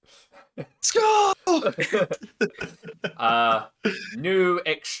 Let's go! New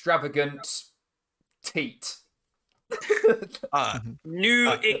extravagant teat.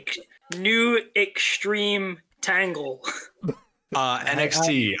 New extreme tangle.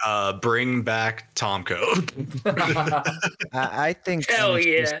 NXT, bring back Tomko. I think. Hell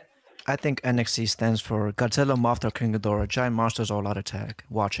NXT yeah. I think NXT stands for Godzilla, Mothra, King Ghidorah, Giant Monsters All Out Attack.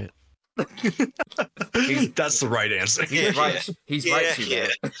 Watch it. That's the right answer. He's right. He's right to you.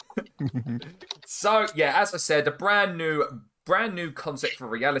 So yeah, as I said, a brand new concept for a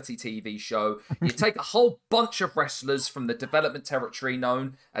reality TV show. You take a whole bunch of wrestlers from the development territory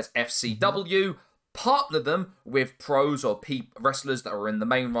known as FCW, partner them with pros or wrestlers that are in the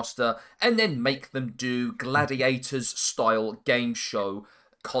main roster, and then make them do gladiators style game show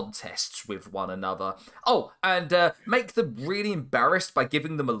contests with one another. Oh, and make them really embarrassed by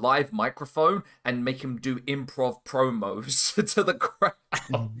giving them a live microphone and make them do improv promos to the crowd.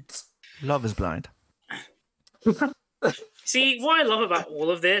 Love is blind. See, what I love about all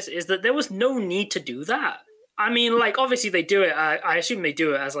of this is that there was no need to do that. I mean, like, obviously they do it. I assume they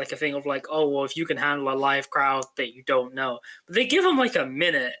do it as like a thing of like, oh, well, if you can handle a live crowd that you don't know. But they give them like a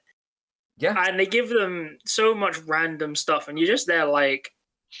minute. Yeah. And they give them so much random stuff. And you're just there like,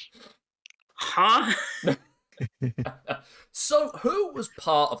 huh? So, who was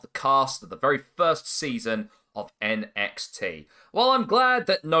part of the cast of the very first season of NXT? Well, I'm glad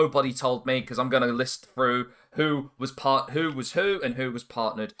that nobody told me, because I'm going to list through who was who and who was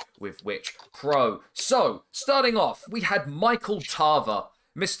partnered with which pro. So, starting off, we had Michael Tarver,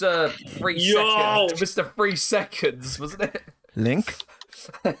 Mr. 3 Seconds. Mr. 3 Seconds, wasn't it? Link?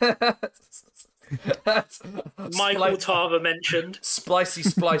 Michael Tarver mentioned.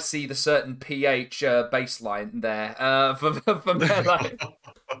 Splicey, the certain pH baseline there for Melee.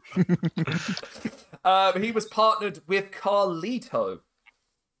 He was partnered with Carlito.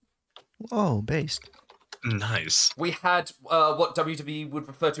 Oh, based. Nice. We had what WWE would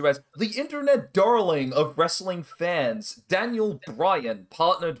refer to as the internet darling of wrestling fans, Daniel Bryan,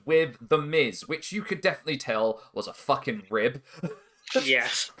 partnered with The Miz, which you could definitely tell was a fucking rib.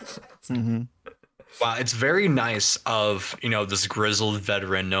 Yes. Mm-hmm. Wow, it's very nice of, this grizzled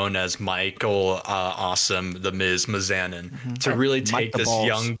veteran known as Michael Awesome, The Miz Mizanin, to really take this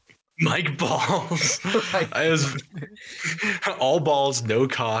young Mike Balls. I was all balls, no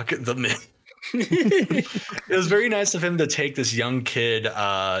cock, The Miz. It was very nice of him to take this young kid,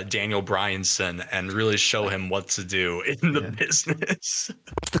 Daniel Bryanson, and really show him what to do in the business.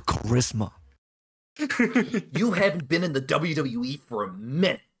 The charisma. You haven't been in the WWE for a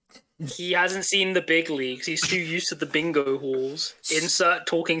minute. He hasn't seen the big leagues. He's too used to the bingo halls. Insert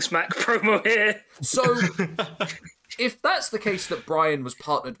talking smack promo here. So, if that's the case that Bryan was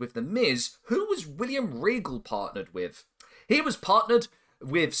partnered with The Miz, who was William Regal partnered with? He was partnered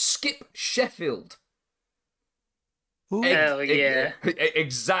with Skip Sheffield. Hell yeah.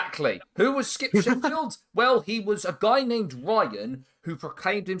 Exactly. Who was Skip Sheffield? Well, he was a guy named Ryan who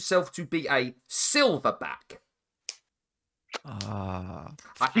proclaimed himself to be a silverback.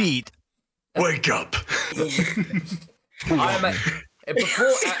 Feet. Wake up. I'm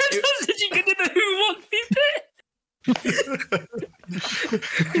before. Did you get into who wants me bit?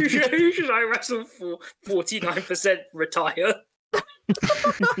 Who should I wrestle for 49% retire?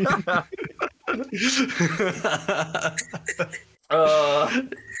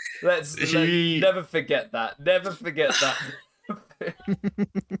 Let's never forget that. Never forget that.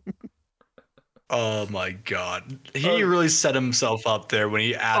 Oh my god. He really set himself up there when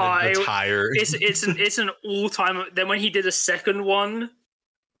he added the tire. It's an all-time. Then when he did a second one,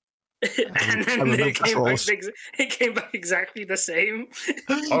 and then it came back exactly the same.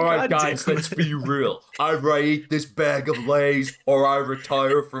 All right, guys, let's be real. Either I eat this bag of Lay's or I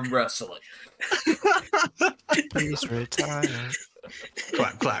retire from wrestling. Please retire.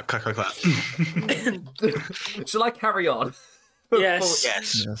 Clap, clap, clap, clap, clap. Shall I carry on? Yes.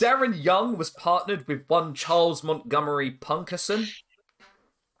 Yes. Darren Young was partnered with one Charles Montgomery Punkerson.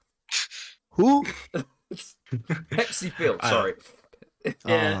 Who? Pepsi Field, sorry.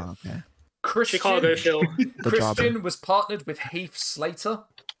 Yeah. Oh, okay. Christian, Chicago Phil. Christian was partnered with Heath Slater.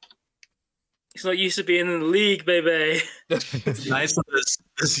 He's not used to being in the league, baby. It's nice of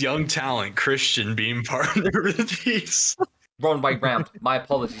this young talent, Christian, being partnered with these. Wrong way round. My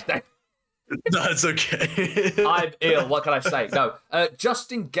apologies. No, it's okay. I'm ill. What can I say? No.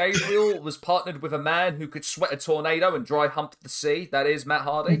 Justin Gabriel was partnered with a man who could sweat a tornado and dry hump the sea. That is Matt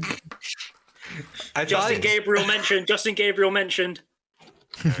Hardy. Justin Gabriel mentioned.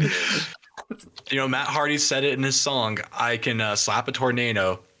 You know, Matt Hardy said it in his song. I can slap a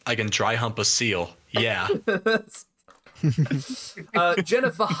tornado. I can dry hump a seal. Yeah.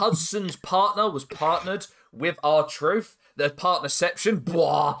 Jennifer Hudson's partner was partnered with R-Truth. The partnerception.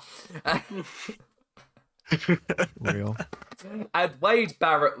 Blah. Real. And Wade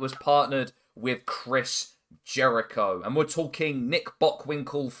Barrett was partnered with Chris Jericho. And we're talking Nick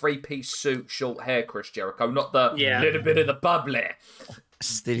Bockwinkel, three-piece suit, short hair Chris Jericho, not the little bit of the bubbly.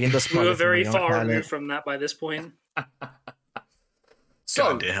 Stealing the We were spotlight from very the young far talent. removed from that by this point. So,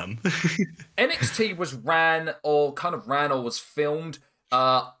 Goddamn. NXT was ran or was filmed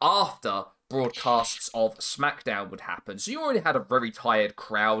after broadcasts of SmackDown would happen. So you already had a very tired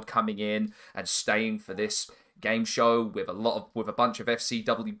crowd coming in and staying for this game show with a bunch of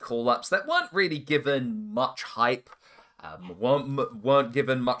FCW call-ups that weren't really given much hype, weren't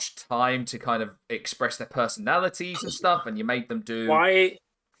given much time to kind of express their personalities and stuff, and you made them do... Why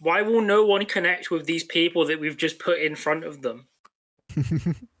will no one connect with these people that we've just put in front of them?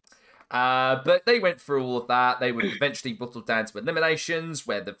 But they went through all of that. They would eventually whittle down to eliminations,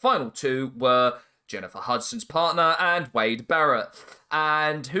 where the final two were Jennifer Hudson's partner and Wade Barrett.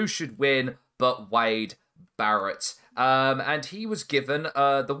 And who should win but Wade Barrett? And he was given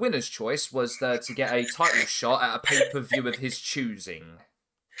the winner's choice was to get a title shot at a pay-per-view of his choosing.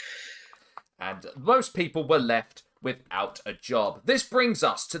 And most people were left without a job. This brings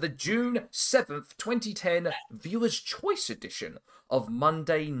us to the June 7th, 2010 Viewer's Choice edition of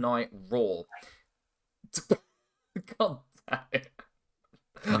Monday Night Raw. God damn it.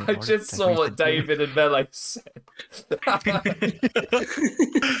 I just saw what David and Melee said.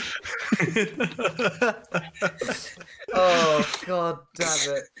 Oh, god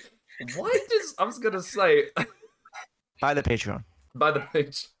damn it. Why does... I was going to say... By the Patreon. By the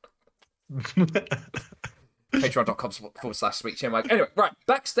page. Patreon.com/SweetChinwag. Anyway, right.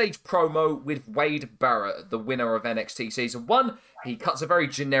 Backstage promo with Wade Barrett, the winner of NXT Season 1. He cuts a very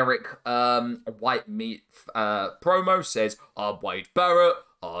generic white meat promo, says, I'm Wade Barrett,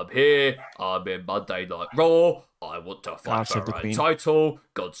 I'm here, I'm in Monday Night Raw, I want to fight for a title,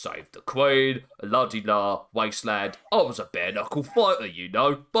 God save the Queen, la-di-la, wasteland, I was a bare-knuckle fighter, you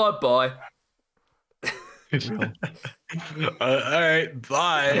know, bye-bye. Alright,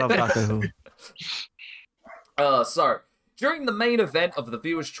 bye. I love Doctor Who. So, during the main event of the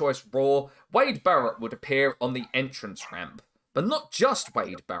Viewer's Choice Raw, Wade Barrett would appear on the entrance ramp. But not just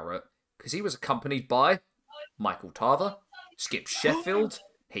Wade Barrett, because he was accompanied by Michael Tarver, Skip Sheffield,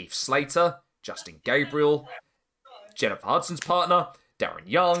 Heath Slater, Justin Gabriel, Jennifer Hudson's partner, Darren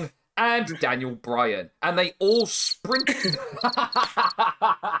Young, and Daniel Bryan. And they all sprinted.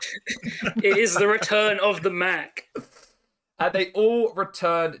 It is the return of the Mac. And they all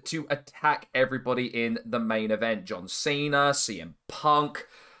returned to attack everybody in the main event. John Cena, CM Punk,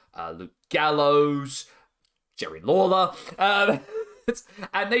 Luke Gallows, Jerry Lawler. And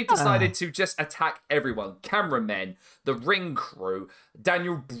they decided to just attack everyone. Cameramen, the ring crew,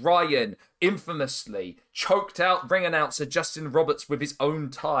 Daniel Bryan infamously choked out ring announcer Justin Roberts with his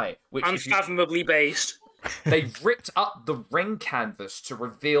own tie. Which Unfathomably based. They ripped up the ring canvas to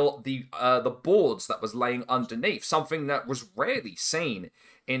reveal the boards that was laying underneath, something that was rarely seen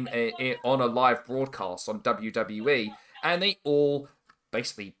on a live broadcast on WWE, and they all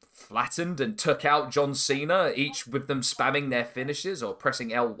basically flattened and took out John Cena, each with them spamming their finishes or pressing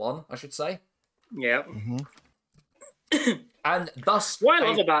L1, I should say. Yeah. And thus, What I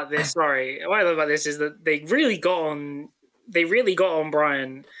love about this is that they really got on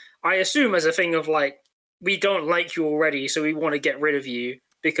Brian. I assume as a thing of like, we don't like you already, so we want to get rid of you,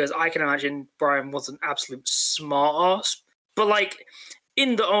 because I can imagine Brian was an absolute smart ass, but like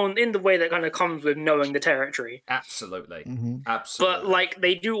in the way that kind of comes with knowing the territory. Absolutely. But like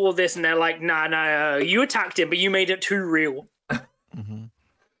they do all this and they're like, nah, you attacked him, but you made it too real.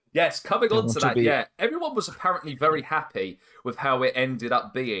 Yes, coming on to that, yeah. Everyone was apparently very happy with how it ended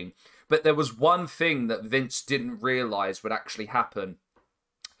up being. But there was one thing that Vince didn't realise would actually happen.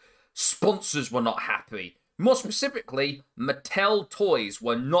 Sponsors were not happy. More specifically, Mattel Toys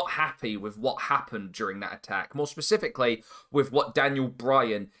were not happy with what happened during that attack. More specifically, with what Daniel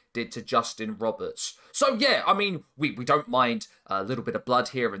Bryan did to Justin Roberts. So yeah, I mean, we don't mind a little bit of blood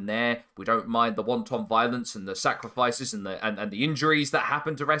here and there. We don't mind the wanton violence and the sacrifices and the injuries that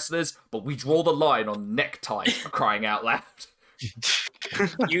happen to wrestlers, but we draw the line on neckties, for crying out loud.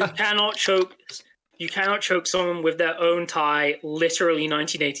 You cannot choke someone with their own tie, literally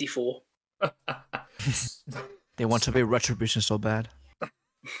 1984. They want to be Retribution so bad.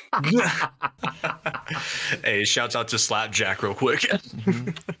 Hey, shouts out to Slapjack real quick.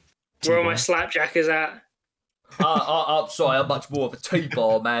 Where all my slapjackers at? I'm sorry, I'm much more of a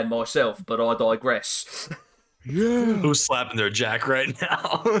T-bar man myself, but I digress. Who's slapping their jack right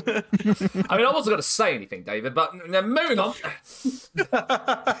now? I mean, I wasn't going to say anything, David, but moving on.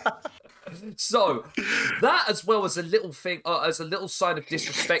 So, that as well as a little thing, as a little sign of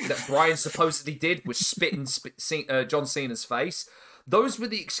disrespect that Brian supposedly did, was spit in John Cena's face. Those were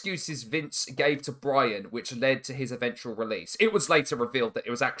the excuses Vince gave to Brian, which led to his eventual release. It was later revealed that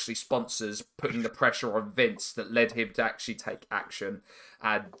it was actually sponsors putting the pressure on Vince that led him to actually take action,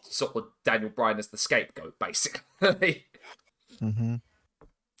 and sort of Daniel Bryan as the scapegoat, basically.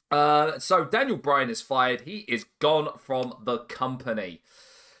 So Daniel Bryan is fired. He is gone from the company.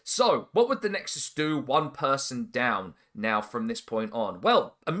 So, what would the Nexus do one person down now from this point on?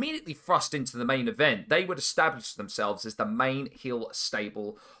 Well, immediately thrust into the main event, they would establish themselves as the main heel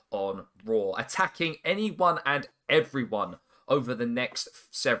stable on Raw, attacking anyone and everyone over the next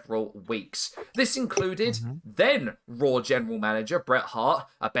several weeks. This included then Raw General Manager Bret Hart.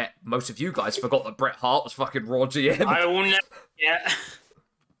 I bet most of you guys forgot that Bret Hart was fucking Raw GM. I will never. Yeah.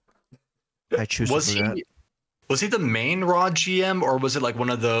 I choose to forget. Was he the main Raw GM, or was it like one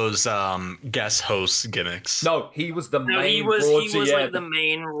of those guest host gimmicks? No, he was the main Raw GM. He was like the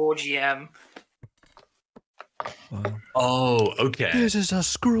main Raw GM. Oh, okay. This is a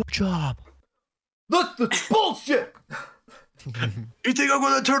screw job. Look, that's bullshit! You think I'm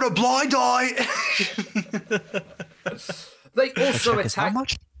gonna turn a blind eye? They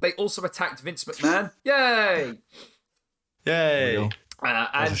also attacked Vince McMahon. Yay! Yay!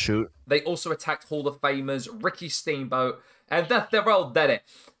 And shoot. They also attacked Hall of Famers Ricky Steamboat and Death the Road Daddy.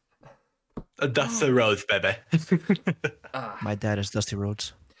 That's the road, baby. My dad is Dusty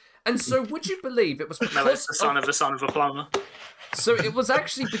Rhodes. And so, would you believe it was because It's the son of a plumber. So it was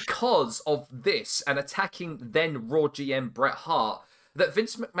actually because of this and attacking then Raw GM Bret Hart that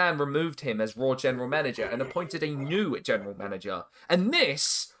Vince McMahon removed him as Raw General Manager and appointed a new General Manager. And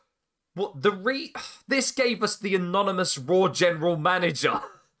this gave us the anonymous Raw General Manager.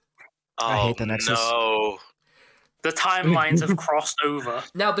 I hate the Nexus. No. The timelines have crossed over.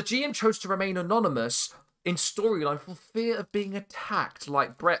 Now, the GM chose to remain anonymous in storyline for fear of being attacked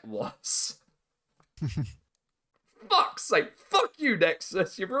like Bret was. Fuck's sake. Fuck you,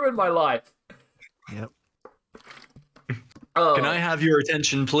 Nexus. You ruined my life. Yep. Can I have your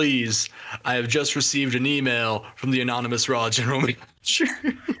attention, please? I have just received an email from the anonymous Raw General Manager.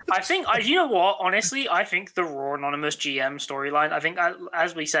 You know what? Honestly, I think the Raw Anonymous GM storyline, I think,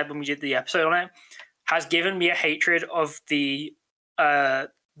 as we said when we did the episode on it, has given me a hatred of the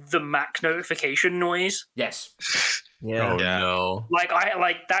Mac notification noise. Yes. Yeah. Oh, no. Like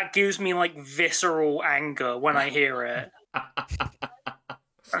that gives me like visceral anger when I hear it.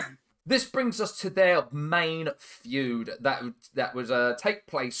 This brings us to their main feud that would take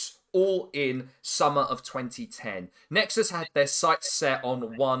place all in summer of 2010. Nexus had their sights set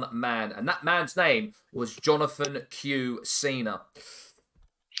on one man, and that man's name was Jonathan Q. Cena.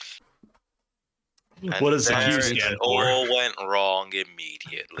 What does there Q it stand for? all went wrong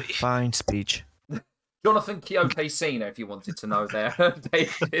immediately. Fine speech. Jonathan Kyoke Cena, if you wanted to know there,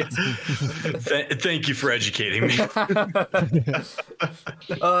 David. Thank you for educating me.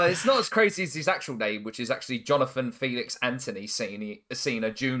 It's not as crazy as his actual name, which is actually Jonathan Felix Anthony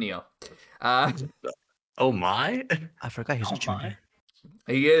Cena Jr. Oh my! I forgot he's a junior.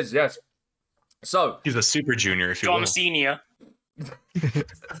 He is, yes. So He's a super junior, if you will. John Senior.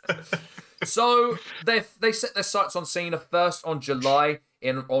 So they set their sights on Cena first on July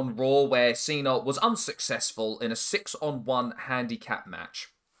on Raw, where Cena was unsuccessful in a 6-on-1 handicap match.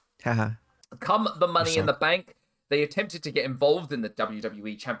 Haha. Come the Money in the Bank, they attempted to get involved in the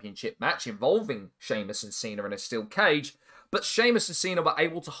WWE Championship match involving Sheamus and Cena in a steel cage, but Sheamus and Cena were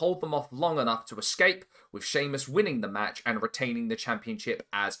able to hold them off long enough to escape, with Sheamus winning the match and retaining the championship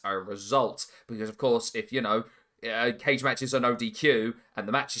as a result. Because, of course, if, cage matches are no DQ and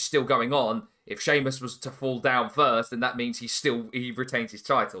the match is still going on, if Sheamus was to fall down first, then that means he retains his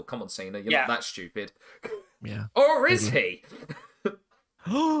title. Come on, Cena, you're not that stupid. Yeah. Or is he?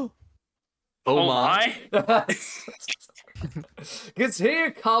 Oh my! Because here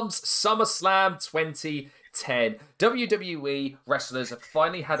comes SummerSlam 2010. WWE wrestlers have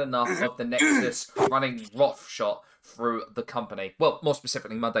finally had enough of the Nexus running roughshod through the company. Well, more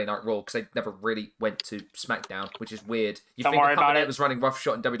specifically, Monday Night Raw, because they never really went to SmackDown, which is weird. Don't worry about it. That was running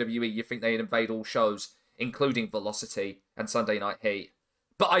roughshod in WWE, you think they'd invade all shows, including Velocity and Sunday Night Heat.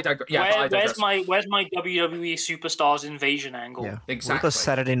 But I digress. Yeah, where's my WWE Superstars invasion angle? Yeah. Exactly. What a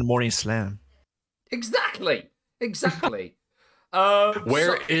Saturday morning slam. Exactly.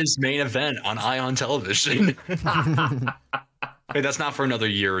 Where is main event on Ion Television? Wait, that's not for another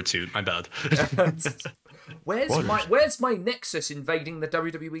year or two. My bad. Where's my Nexus invading the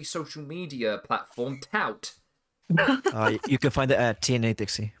WWE social media platform tout? You can find it at TNA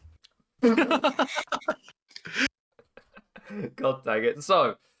Dixie. God dang it.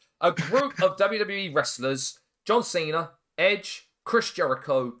 So, a group of WWE wrestlers, John Cena, Edge, Chris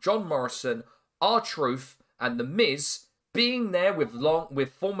Jericho, John Morrison, R-Truth, and The Miz, being there with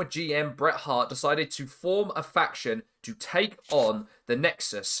former GM Bret Hart, decided to form a faction to take on the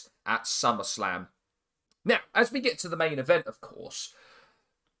Nexus at SummerSlam. Now, as we get to the main event, of course,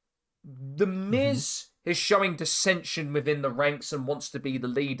 The Miz is showing dissension within the ranks and wants to be the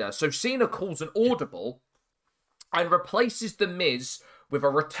leader. So Cena calls an audible and replaces The Miz with a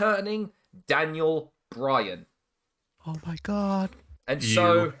returning Daniel Bryan. Oh my god. And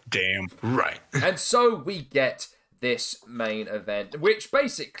so, damn right. And so we get this main event, which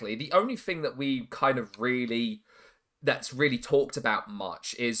basically the only thing that we kind of that's really talked about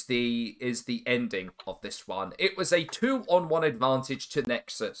much is the ending of this one. It was a 2-on-1 advantage to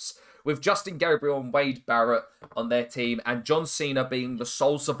Nexus, with Justin Gabriel and Wade Barrett on their team, and John Cena being the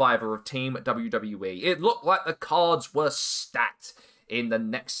sole survivor of Team WWE. It looked like the cards were stacked in the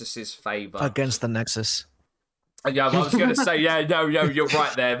Nexus's favor. Against the Nexus. Yeah, I was going to say, you're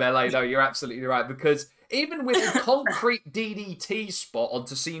right there, Melee. No, you're absolutely right, because even with a concrete DDT spot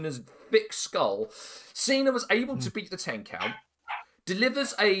onto Cena's thick skull, Cena was able to beat the 10 count,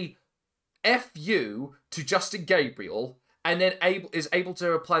 delivers a FU to Justin Gabriel, and then is able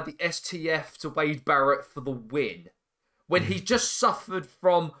to apply the STF to Wade Barrett for the win. When he just suffered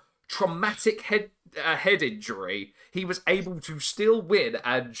from traumatic head injury, he was able to still win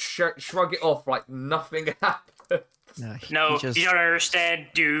and shrug it off like nothing happened. No, you don't understand,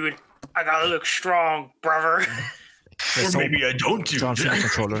 dude. I gotta look strong, brother. Or maybe I don't do John Cena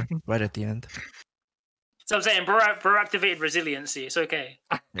controller right at the end. So I'm saying, bro activated resiliency. It's okay.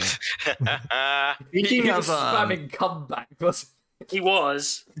 Speaking He of was spamming comeback, wasn't he? He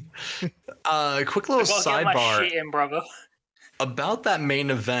was. Quick little Get my sidebar shit in, brother. about that main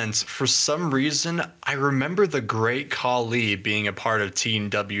event. For some reason, I remember the Great Khali being a part of Team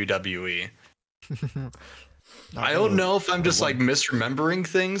WWE. I don't know if I'm just like misremembering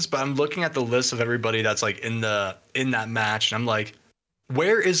things, but I'm looking at the list of everybody that's like in that match, and I'm like,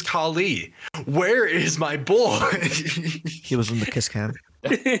 where is Khali? Where is my boy? He was in the kiss cam.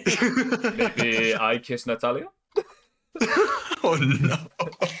 Maybe I kiss Natalia? Oh no.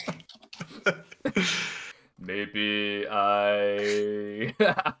 Maybe I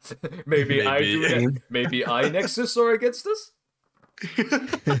Nexus or against us?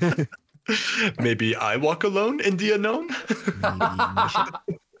 Maybe I walk alone in the unknown.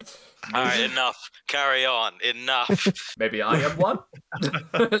 All right, enough. Carry on. Enough. Maybe I am one.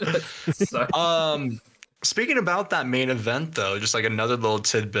 So. Speaking about that main event, though, just like another little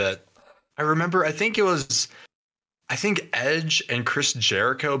tidbit. I remember. I think Edge and Chris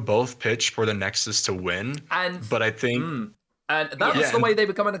Jericho both pitched for the Nexus to win, but I think, and that was the way they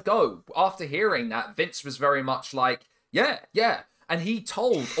were going to go. After hearing that, Vince was very much like, yeah. And he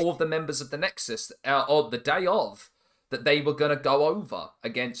told all of the members of the Nexus on the day of that they were going to go over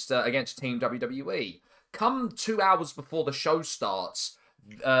against Team WWE. Come 2 hours before the show starts,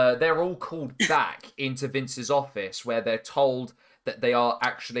 they're all called back into Vince's office where they're told that they are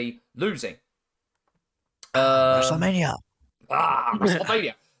actually losing. WrestleMania.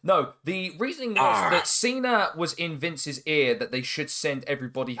 WrestleMania. No, the reasoning was that Cena was in Vince's ear that they should send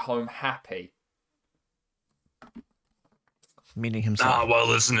everybody home happy. Meaning himself. Well,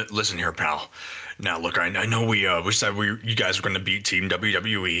 listen here, pal. Now, look, I know we said you guys were going to beat Team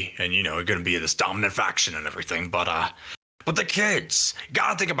WWE, and you're going to be this dominant faction and everything, but the kids, you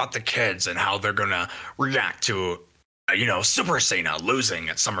gotta think about the kids and how they're gonna react to, Super Cena losing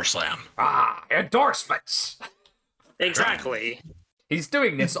at SummerSlam. Endorsements. Exactly. He's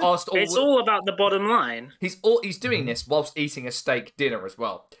doing this. It's all about the bottom line. He's doing this whilst eating a steak dinner as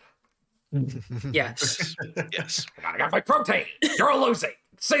well. Yes. Yes. I gotta get my protein. You're losing.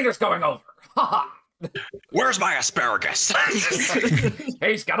 Cena's going over. Ha ha. Where's my asparagus?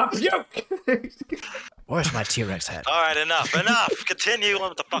 He's gonna puke. Where's my T-Rex head? All right, enough. Continue on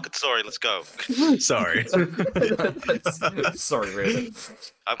with the fucking story. Let's go. Sorry. Sorry, really.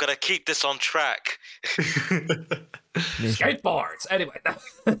 I'm gonna keep this on track. Skateboards. Anyway.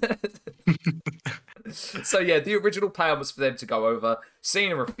 So yeah, the original plan was for them to go over.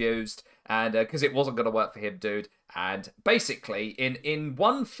 Cena refused, and because it wasn't going to work for him, dude. And basically, in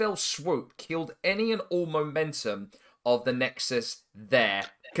one fell swoop, killed any and all momentum of the Nexus there.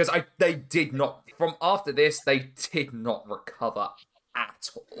 Because they did not, from after this, they did not recover at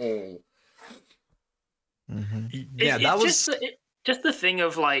all. Mm-hmm. Yeah, that was just the thing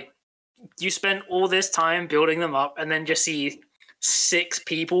of like, you spent all this time building them up and then just see 6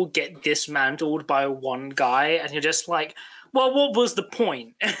 people get dismantled by one guy, and you're just like, well, what was the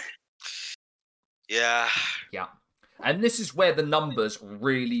point? Yeah. Yeah. And this is where the numbers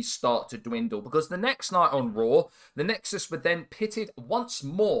really start to dwindle, because the next night on Raw, the Nexus were then pitted once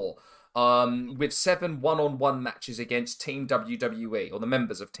more with 7 one-on-one matches against Team WWE, or the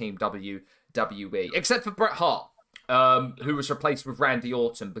members of Team WWE, except for Bret Hart, who was replaced with Randy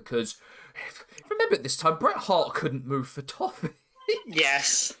Orton, because, remember at this time, Bret Hart couldn't move for toffee.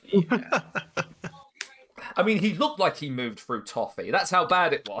 Yes. I mean, he looked like he moved through toffee. That's how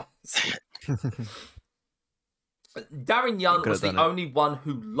bad it was. Darren Young was the only one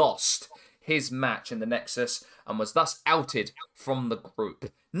who lost his match in the Nexus and was thus outed from the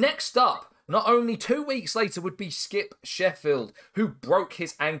group. Next up, not only 2 weeks later, would be Skip Sheffield, who broke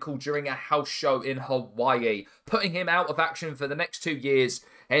his ankle during a house show in Hawaii, putting him out of action for the next 2 years,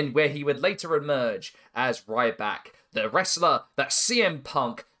 and where he would later emerge as Ryback, the wrestler that CM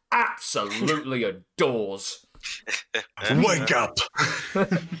Punk absolutely adores. Wake up!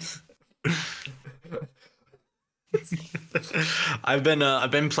 I've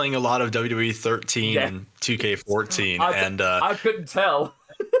been playing a lot of WWE 13 and 2K14, and I couldn't tell.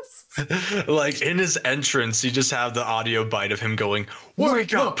 Like in his entrance, you just have the audio bite of him going,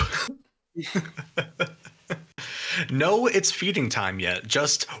 "Wake up!" No, it's feeding time yet.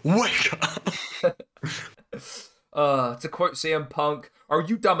 Just wake up. To quote CM Punk, "Are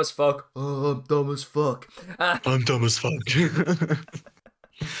you dumb as fuck?" "Oh, I'm dumb as fuck." I'm dumb as fuck.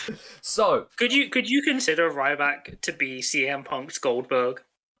 So, could you consider Ryback to be CM Punk's Goldberg?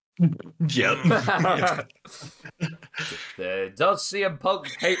 Yep. Does CM Punk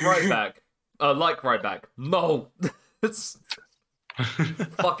hate Ryback? Like Ryback? No. It's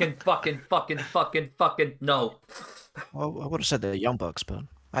fucking no. Well, I would have said the Young Bucks, but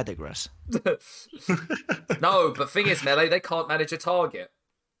I digress. No, but thing is, Melee, they can't manage a target.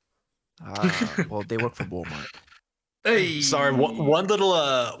 Well, they work for Walmart. Hey. Sorry, one little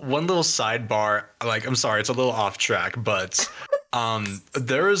sidebar. Like, I'm sorry, it's a little off track, but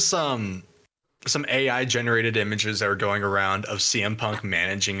there is some AI generated images that are going around of CM Punk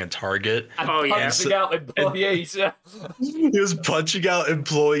managing a target. And punching out employees. He was punching out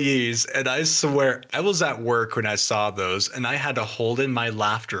employees, and I swear I was at work when I saw those, and I had to hold in my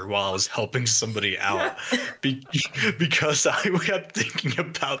laughter while I was helping somebody out because I kept thinking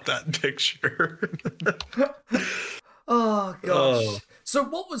about that picture. Oh gosh. So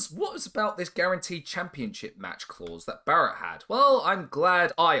what was about this guaranteed championship match clause that Barrett had? Well, I'm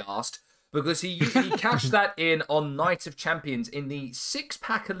glad I asked, because he cashed that in on Night of Champions in the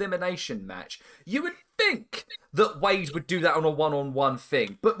 6-pack elimination match. You would think that Wade would do that on a one-on-one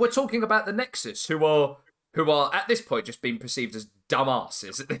thing, but we're talking about the Nexus, who are at this point just being perceived as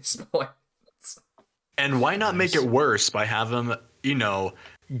dumbasses at this point. And why not make it worse by having him,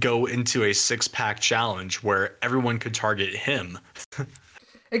 go into a 6-pack challenge where everyone could target him?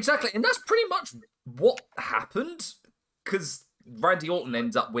 Exactly, and that's pretty much what happened, because Randy Orton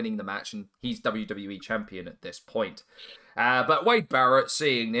ends up winning the match, and he's WWE champion at this point. But Wade Barrett,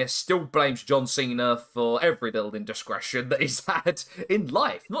 seeing this, still blames John Cena for every little indiscretion that he's had in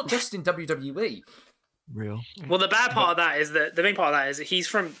life, not just in WWE. Real. Well, the bad part of that is that the main part of that is that he's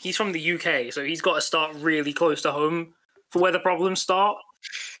from the UK, so he's got to start really close to home for where the problems start.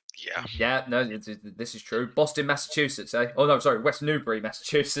 Yeah. Yeah, no, this is true. Boston, Massachusetts, eh? Oh no, sorry, West Newbury,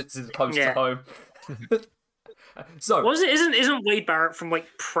 Massachusetts is close to home. So, Isn't Wade Barrett from like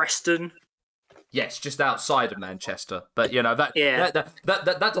Preston? yes, just outside of Manchester, but you know that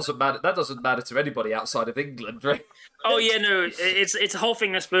doesn't matter. That doesn't matter to anybody outside of England, right? Oh yeah, no, it's a whole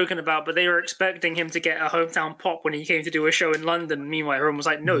thing that's spoken about. But they were expecting him to get a hometown pop when he came to do a show in London. Meanwhile, everyone was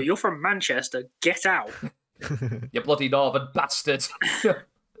like, "No, you're from Manchester. Get out, You bloody northern bastard."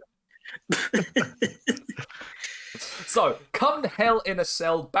 So, come Hell in a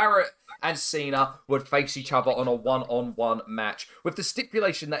Cell, Barrett and Cena would face each other on a one-on-one match, with the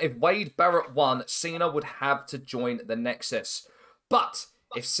stipulation that if Wade Barrett won, Cena would have to join the Nexus. But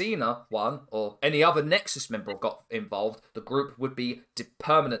if Cena won, or any other Nexus member got involved, the group would be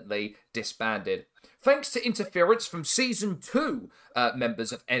permanently disbanded. Thanks to interference from Season 2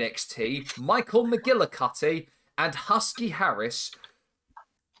 members of NXT, Michael McGillicuddy and Husky Harris,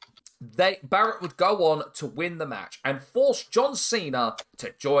 Barrett would go on to win the match and force John Cena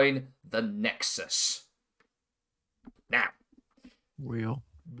to join the Nexus. Now, Real.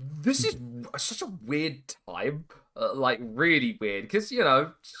 this is such a weird time, like really weird, because, you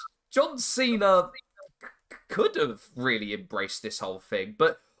know, John Cena could have really embraced this whole thing,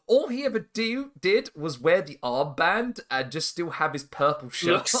 but all he ever did was wear the armband and just still have his purple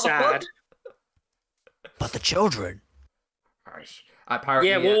shirt. looks sad." But the children. Apparently,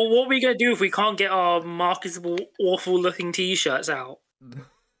 Yeah, well, what are we gonna do if we can't get our marketable, awful-looking T-shirts out?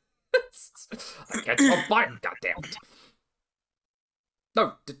 I can't buy them, goddammit.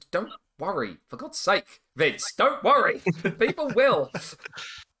 No, don't worry. For God's sake, Vince, don't worry. People will.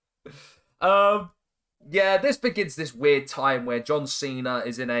 Yeah, this begins this weird time where John Cena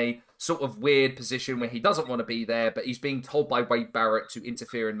is in a sort of weird position where he doesn't want to be there, but he's being told by Wade Barrett to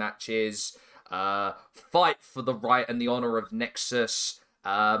interfere in matches, fight for the right and the honor of Nexus.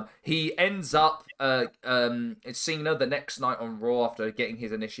 He ends up, Cena, the next night on Raw after getting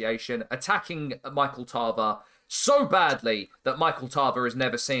his initiation, attacking Michael Tarver so badly that Michael Tarver is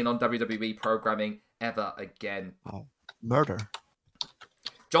never seen on WWE programming ever again. Oh, murder.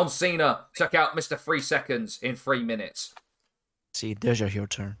 John Cena took out Mr. 3 Seconds in 3 minutes. See, there's your heel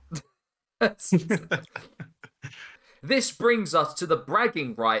turn. This brings us to the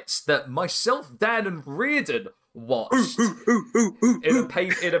bragging rights that myself, Dan, and Reardon watched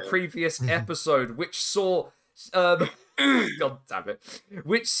in a previous episode, which saw God damn it,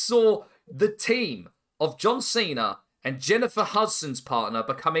 which saw the team of John Cena and Jennifer Hudson's partner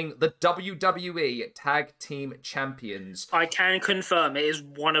becoming the WWE Tag Team Champions. I can confirm it is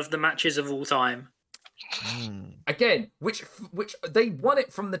one of the matches of all time. Again, which they won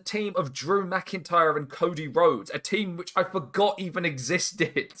it from the team of Drew McIntyre and Cody Rhodes, a team which I forgot even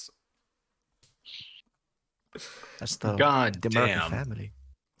existed. That's the God the American damn. family.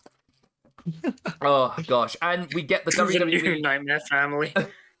 Oh gosh, and we get the The new WWE Nightmare Family.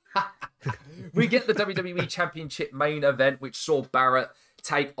 we get the WWE Championship main event, which saw Barrett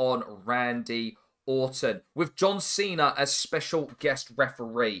take on Randy Orton with John Cena as special guest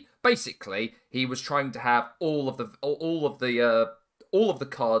referee. Basically, he was trying to have all of the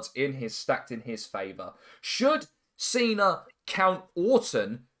cards stacked in his favor. Should Cena count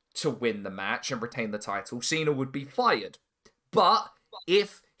Orton to win the match and retain the title, Cena would be fired. But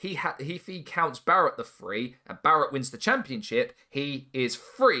if he counts Barrett the free and Barrett wins the championship, he is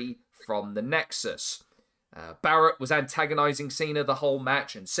free from the Nexus. Barrett was antagonizing Cena the whole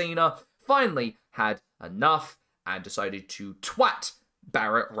match, and Cena finally had enough and decided to twat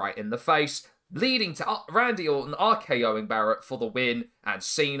Barrett right in the face, leading to Randy Orton RKOing Barrett for the win, and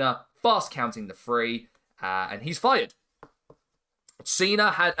Cena fast counting the free, and he's fired.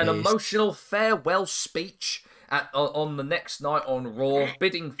 Cena had an emotional farewell speech on the next night on Raw,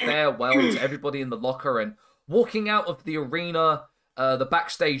 bidding farewell to everybody in the locker and walking out of the arena, the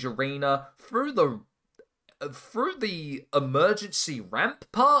backstage arena, through the emergency ramp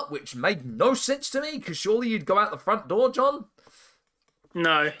part, which made no sense to me, because surely you'd go out the front door, John?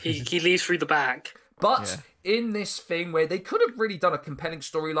 No, he leaves through the back. But in this thing where they could have really done a compelling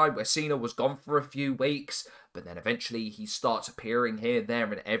storyline where Cena was gone for a few weeks, but then eventually he starts appearing here, there,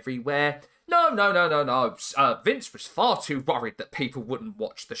 and everywhere. No. Vince was far too worried that people wouldn't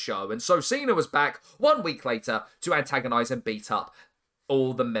watch the show, and so Cena was back 1 week later to antagonize and beat up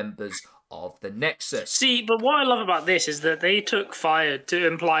all the members of the Nexus. See, but what I love about this is that they took fired to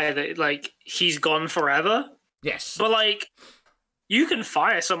imply that like he's gone forever. Yes. But like you can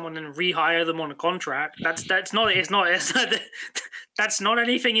fire someone and rehire them on a contract. That's not that's not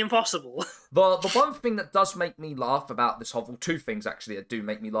anything impossible. The one thing that does make me laugh about this whole, two things actually that do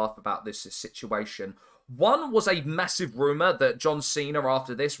make me laugh about this situation. One was a massive rumor that John Cena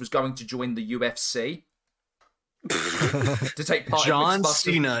after this was going to join the UFC. To take part John in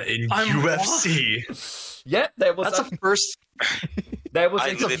Cena in UFC. Yep, there was That's the first. there was I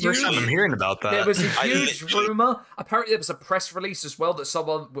a didn't huge, First time I'm hearing about that. there was a I huge literally- rumor. Apparently, there was a press release as well that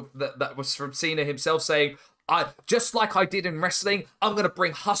someone that was from Cena himself saying, just like I did in wrestling, I'm going to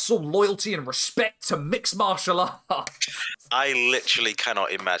bring hustle, loyalty, and respect to mixed martial arts. I literally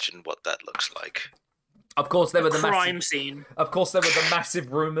cannot imagine what that looks like. Of course, there were the Crime massive, scene. Of course, there were the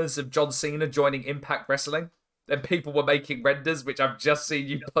massive rumors of John Cena joining Impact Wrestling, and people were making renders, which I've just seen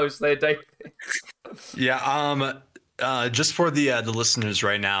you post there, Dave. Yeah. Just for the listeners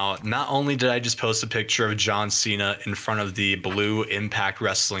right now, not only did I just post a picture of John Cena in front of the blue Impact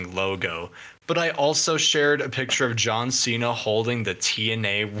Wrestling logo, but I also shared a picture of John Cena holding the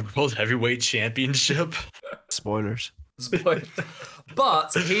TNA World Heavyweight Championship. Spoilers.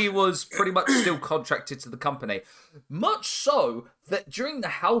 But he was pretty much still contracted to the company, much so that during the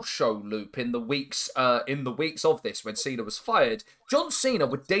house show loop in the weeks of this, when Cena was fired, John Cena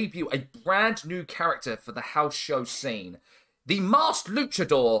would debut a brand new character for the house show scene, the masked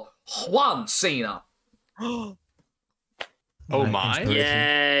luchador Juan Cena. Oh my! Inspiration.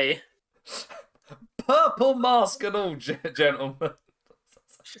 Yay. Purple mask and all, gentlemen.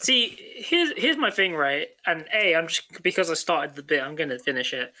 See, here's my thing, right? And I'm just because I started the bit, I'm going to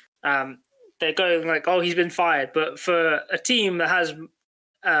finish it. They're going like, oh, he's been fired, but for a team that has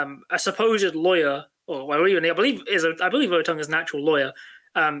a supposed lawyer, or I believe Otunga's an actual lawyer,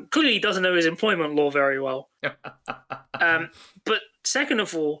 clearly doesn't know his employment law very well. But second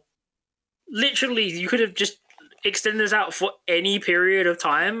of all, literally, you could have just extended this out for any period of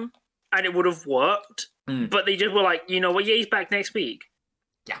time, and it would have worked. But they just were like, you know what? Yeah, he's back next week.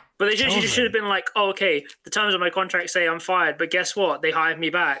 Yeah. But they just should have been like, oh, okay, the terms of my contract say I'm fired, but guess what? They hired me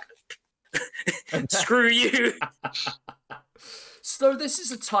back. Screw you. So this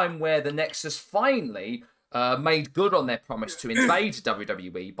is a time where the Nexus finally made good on their promise to invade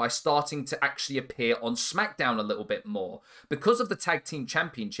WWE by starting to actually appear on SmackDown a little bit more. Because of the tag team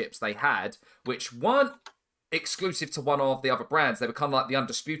championships they had, which weren't exclusive to one of the other brands, they were kind of like the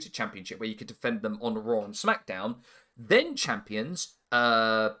Undisputed Championship, where you could defend them on Raw and SmackDown. Then champions,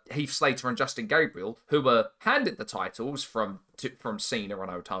 Heath Slater and Justin Gabriel, who were handed the titles from Cena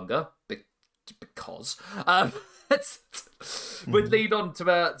and Otunga, because would lead on to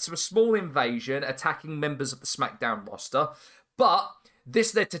a small invasion, attacking members of the SmackDown roster. But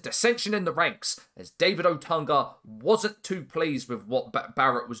this led to dissension in the ranks, as David Otunga wasn't too pleased with what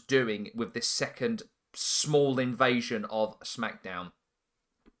Barrett was doing with this second small invasion of SmackDown.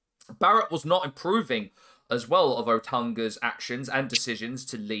 Barrett was not improving as well of Otunga's actions and decisions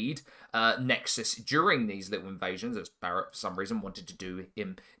to lead Nexus during these little invasions, as Barrett for some reason wanted to do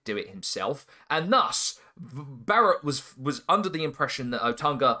it himself, and thus Barrett was under the impression that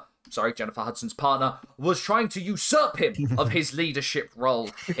Otunga, Jennifer Hudson's partner, was trying to usurp him of his leadership role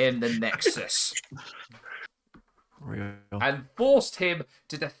in the Nexus. Real. And forced him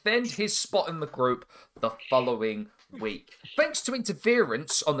to defend his spot in the group the following week. Thanks to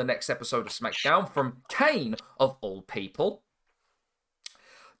interference on the next episode of SmackDown from Kane, of all people,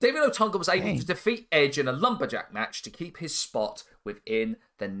 David Otunga was able to defeat Edge in a lumberjack match to keep his spot within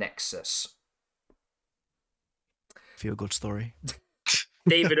the Nexus. Feel good story.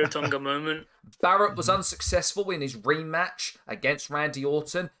 David Otunga moment. Barrett was unsuccessful in his rematch against Randy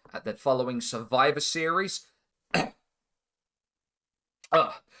Orton at the following Survivor Series.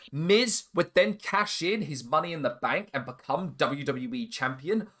 Miz would then cash in his Money in the Bank and become WWE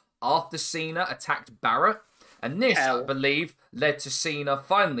champion after Cena attacked Barrett. And this, I believe, led to Cena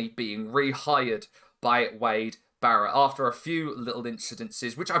finally being rehired by Wade Barrett after a few little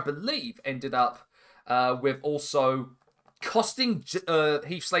incidences, which I believe ended up with also costing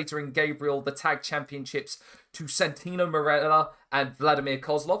Heath Slater and Gabriel the tag championships to Santino Marella and Vladimir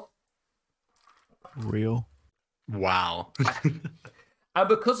Kozlov. Real. Wow. And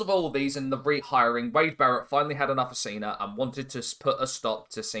because of all of these and the rehiring, Wade Barrett finally had enough of Cena and wanted to put a stop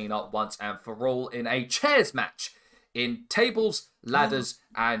to Cena once and for all in a chairs match in tables, ladders,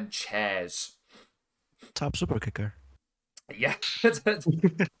 and chairs. Top super kicker. Yeah.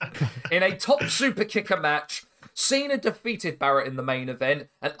 In a top super kicker match, Cena defeated Barrett in the main event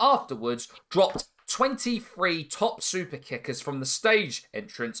and afterwards dropped 23 top super kickers from the stage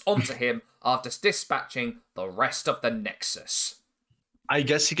entrance onto him after dispatching the rest of the Nexus. I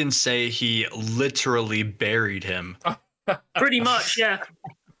guess you can say he literally buried him. Pretty much, yeah.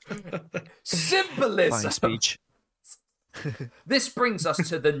 Symbolism. Fine speech. This brings us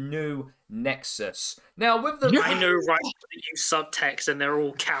to the new Nexus. Now, with the I know, right? They use subtext and they're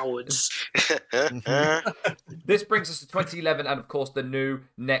all cowards. This brings us to 2011 and, of course, the new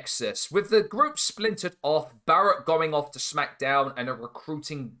Nexus. With the group splintered off, Barrett going off to SmackDown and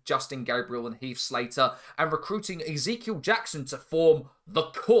recruiting Justin Gabriel and Heath Slater and recruiting Ezekiel Jackson to form the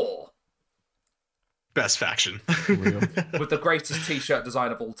Core. Best faction. With the greatest t-shirt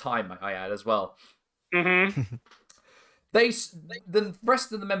design of all time, might I add, as well. Mm-hmm. The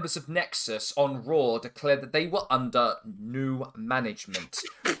rest of the members of Nexus on Raw declared that they were under new management.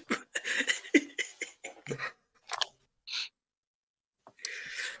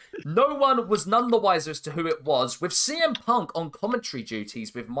 No one was none the wiser as to who it was. With CM Punk on commentary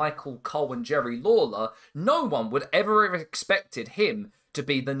duties with Michael Cole and Jerry Lawler, no one would ever have expected him to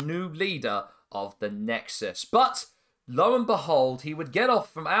be the new leader of the Nexus. But lo and behold, he would get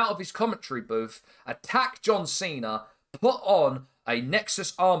off from out of his commentary booth, attack John Cena, put on a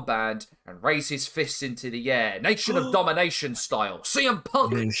Nexus armband, and raise his fists into the air. Nation of Domination style. CM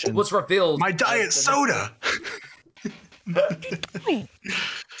Punk was revealed. My diet soda!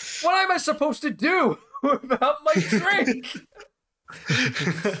 What am I supposed to do without my drink?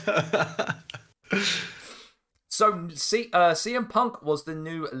 So CM Punk was the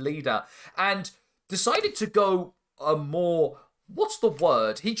new leader and decided to go a more... What's the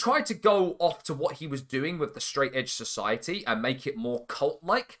word? He tried to go off to what he was doing with the Straight Edge Society and make it more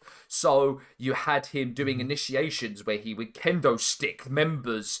cult-like. So you had him doing initiations where he would kendo stick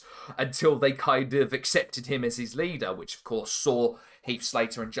members until they kind of accepted him as his leader, which of course saw Heath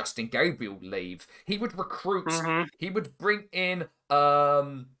Slater and Justin Gabriel leave. He would recruit, he would bring in,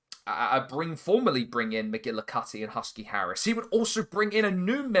 formally bring in McGillicuddy and Husky Harris. He would also bring in a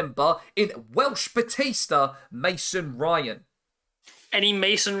new member in Welsh Batista, Mason Ryan. Any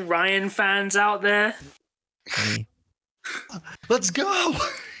Mason Ryan fans out there? Let's go!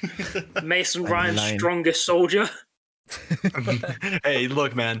 Mason Ryan's strongest soldier. Hey,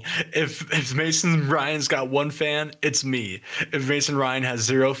 look, man. If Mason Ryan's got one fan, it's me. If Mason Ryan has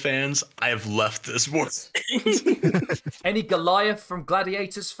 0 fans, I have left this world. Any Goliath from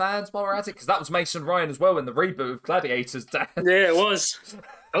Gladiators fans while we're at it? Because that was Mason Ryan as well in the reboot of Gladiators, Dan. Yeah, it was.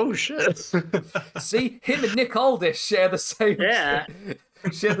 Oh, shit. See, him and Nick Aldis share the same... Yeah.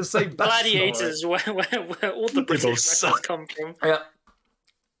 Share the same Gladiators, where all the British wrestlers come from. Yeah.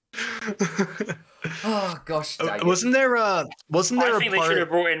 Oh gosh, wasn't there I think they should have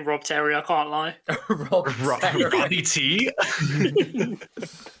brought in Rob Terry, I can't lie. Robbie T?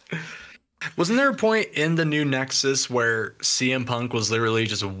 Wasn't there a point in the new Nexus where CM Punk was literally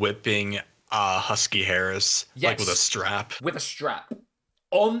just whipping Husky Harris like with a strap? With a strap.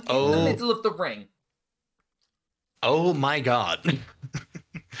 In the middle of the ring. Oh my god.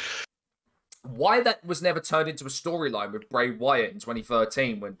 Why that was never turned into a storyline with Bray Wyatt in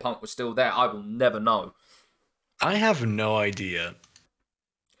 2013 when Punk was still there, I will never know. I have no idea.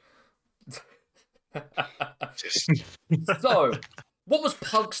 So, what was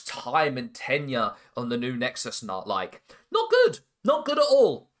Punk's time and tenure on the new Nexus not like? Not good. Not good at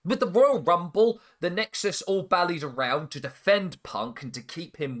all. With the Royal Rumble, the Nexus all ballied around to defend Punk and to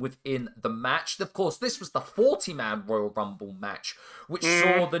keep him within the match. Of course, this was the 40-man Royal Rumble match, which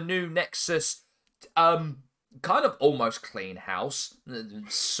saw the new Nexus kind of almost clean house.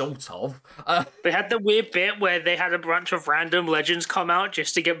 Sort of. They had the weird bit where they had a bunch of random legends come out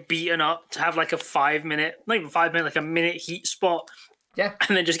just to get beaten up, to have like a 5 minute, not even 5 minute, like a minute heat spot. Yeah.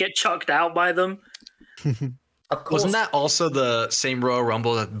 And then just get chucked out by them. Of course. Wasn't that also the same Royal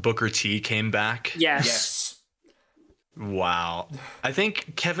Rumble that Booker T came back? Yes. Wow. I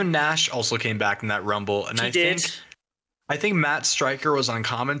think Kevin Nash also came back in that Rumble, and I think Matt Stryker was on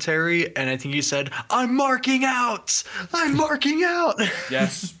commentary, and I think he said, "I'm marking out. I'm marking out."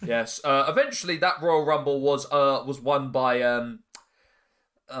 Yes. Eventually, that Royal Rumble was won by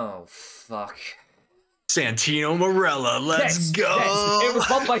oh fuck. Santino Marella, let's go. Yes. It was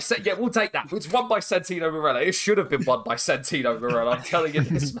won by we'll take that. It was won by Santino Marella. It should have been won by Santino Marella. I'm telling you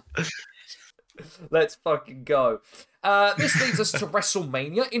this. Let's fucking go. This leads us to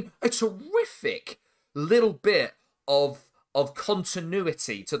WrestleMania in a terrific little bit of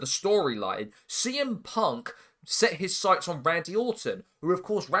continuity to the storyline. CM Punk set his sights on Randy Orton, who, of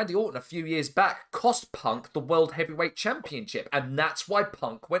course, Randy Orton a few years back cost Punk the World Heavyweight Championship, and that's why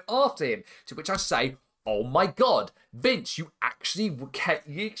Punk went after him. To which I say, Oh my god, Vince, you actually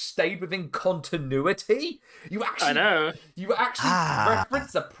you stayed within continuity? I know. You actually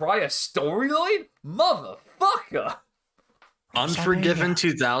referenced a prior storyline? Motherfucker! Unforgiven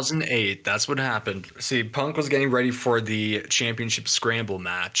 2008. That's what happened. See, Punk was getting ready for the championship scramble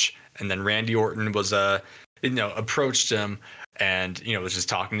match, and then Randy Orton was approached him and was just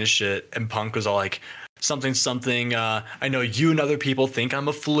talking this shit, and Punk was all like something I know you and other people think I'm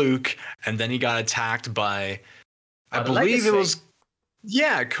a fluke, and then he got attacked by I believe it was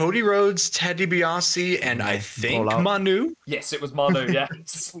Cody Rhodes, Ted DiBiase, and I think Manu. Yes, it was Manu,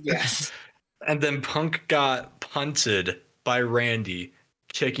 yes. Yes. And then Punk got punted by Randy,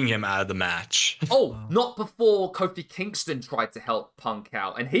 kicking him out of the match. Oh, not before Kofi Kingston tried to help Punk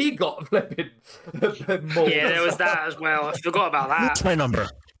out, and he got flipping more. Yeah, there was that as well. I forgot about that. That's my number.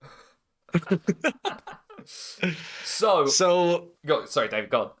 So sorry, David,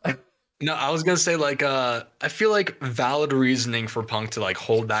 go on. No, I was gonna say I feel like valid reasoning for Punk to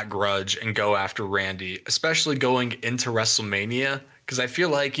hold that grudge and go after Randy, especially going into WrestleMania, because I feel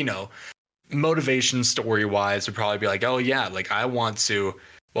like motivation story wise would probably be oh yeah, I want to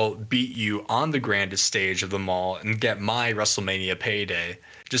beat you on the grandest stage of them all and get my WrestleMania payday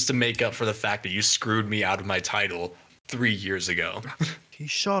just to make up for the fact that you screwed me out of my title 3 years ago. He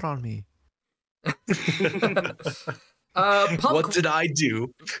shot on me. Punk, what did I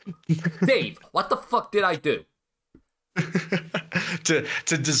do? Dave, what the fuck did I do? to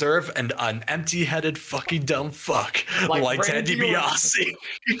deserve an empty-headed fucking dumb fuck like Ted DiBiase.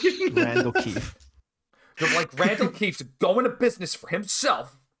 Randall Keefe. Like Randall Keefe's going to business for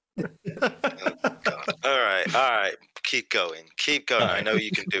himself. All right. Keep going. I know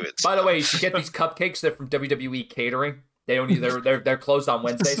you can do it. By the way, you should get these cupcakes. They're from WWE Catering. They're closed on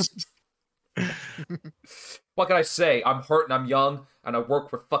Wednesdays. What can I say? I'm hurt and I'm young and I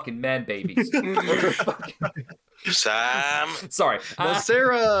work with fucking man babies. Sam. Sorry. Was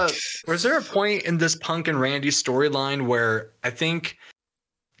there a point in this Punk and Randy storyline where I think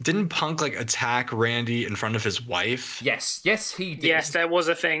didn't Punk attack Randy in front of his wife? Yes, he did. Yes, there was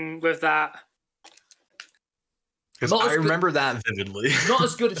a thing with that. Because I remember that vividly. Not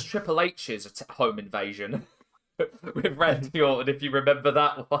as good as Triple H's home invasion with Randy Orton, if you remember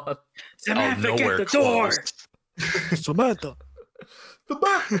that one. Samantha, get the door. Samantha.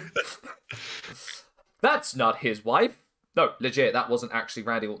 That's not his wife. No, legit, that wasn't actually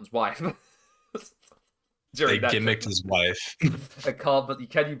Randy Orton's wife. They gimmicked his wife. I can't, but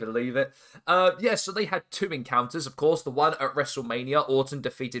can you believe it? So they had two encounters, of course. The one at WrestleMania, Orton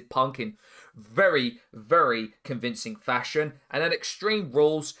defeated Punk in very, very convincing fashion. And at Extreme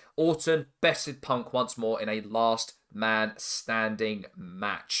Rules, Orton bested Punk once more in a last man standing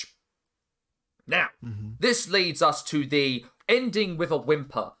match. Now, this leads us to the ending with a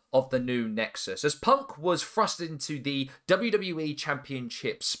whimper of the new Nexus, as Punk was thrust into the WWE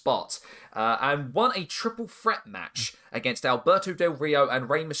Championship spot and won a triple threat match against Alberto Del Rio and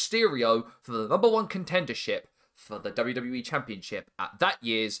Rey Mysterio for the #1 contendership for the WWE Championship at that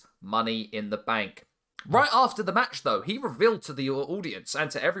year's Money in the Bank. Right after the match, though, he revealed to the audience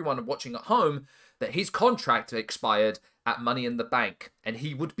and to everyone watching at home that his contract expired at Money in the Bank and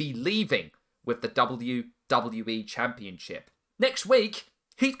he would be leaving with the WWE Championship. Next week,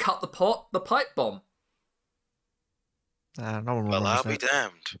 he'd cut the pipe bomb. No one Well, I'll be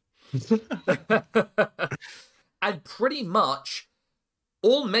damned. And pretty much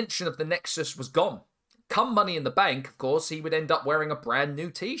all mention of the Nexus was gone. Come Money in the Bank, of course, he would end up wearing a brand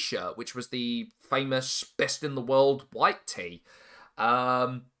new t-shirt, which was the famous Best in the World white tee.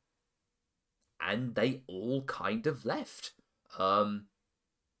 And they all kind of left. And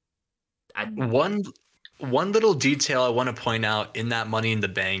One little detail I want to point out in that Money in the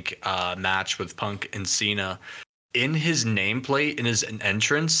Bank match with Punk and Cena, in his nameplate, in his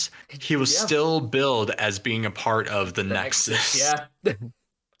entrance, he was still billed as being a part of the Nexus. Yeah.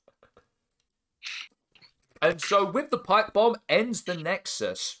 And so with the pipe bomb ends the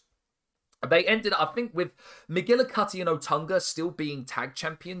Nexus. They ended up, I think, with McGillicuddy and Otunga still being tag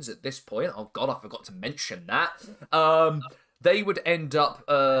champions at this point. Oh God, I forgot to mention that. They would end up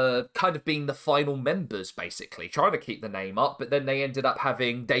kind of being the final members, basically, trying to keep the name up, but then they ended up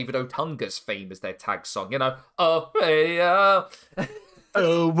having David Otunga's theme as their tag song, oh, hey,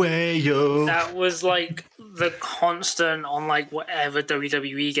 away, yo. That was the constant on whatever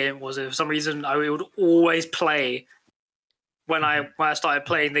WWE game it was. For some reason, it would always play when I started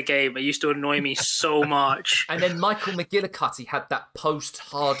playing the game. It used to annoy me so much. And then Michael McGillicuddy had that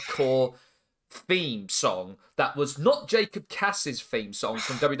post-hardcore theme song that was not Jacob Cass's theme song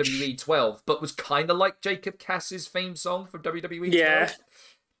from WWE 12, but was kind of like Jacob Cass's theme song from WWE 12.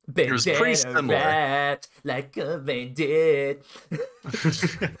 It was pretty similar. Rat, like a bandit.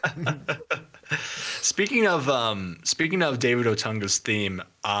 Speaking of David Otunga's theme,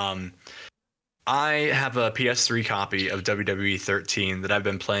 I have a PS3 copy of WWE 13 that I've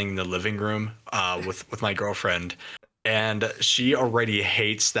been playing in the living room with my girlfriend, and she already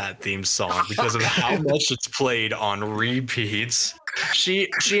hates that theme song because of how much it's played on repeats. She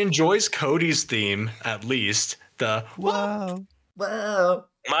enjoys Cody's theme at least. The Wow.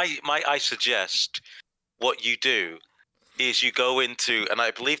 I suggest what you do is you go into, and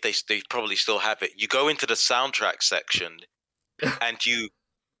I believe they probably still have it. You go into the soundtrack section, and you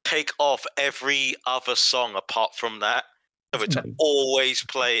take off every other song apart from that, so it's always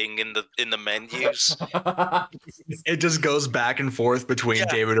playing in the menus. It just goes back and forth between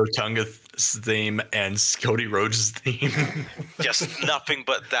David Otunga's theme and Cody Rhodes' theme. Just nothing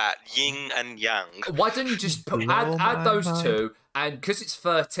but that yin and yang. Why don't you just add those two? And because it's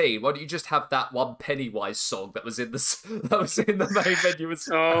 13, why don't you just have that one Pennywise song that was in the main menu?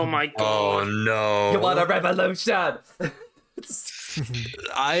 Oh my god! Oh no! You want a revolution?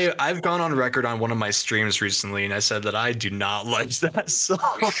 I've gone on record on one of my streams recently, and I said that I do not like that song.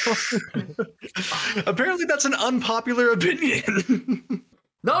 Apparently, that's an unpopular opinion.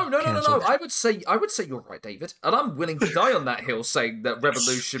 No. I would say you're right, David, and I'm willing to die on that hill saying that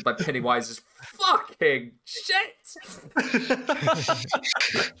Revolution by Pennywise is fucking shit.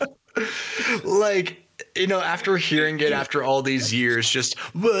 Like, after hearing it after all these years, just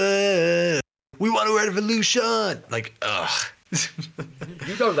whoa, we want a revolution. Like, ugh.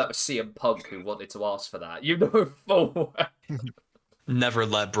 You know that was CM Punk who wanted to ask for that. You know full well. Never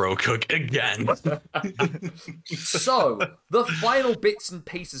let bro cook again. So, the final bits and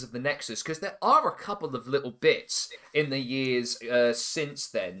pieces of the Nexus, because there are a couple of little bits in the years since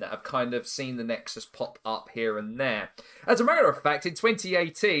then that have kind of seen the Nexus pop up here and there. As a matter of fact, in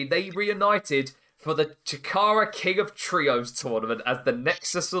 2018, they reunited for the Chikara King of Trios tournament as the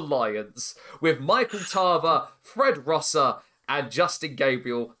Nexus Alliance, with Michael Tarver, Fred Rosser, and Justin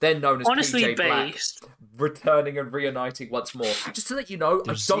Gabriel, then known as PJ Black, returning and reuniting once more. Just to let you know,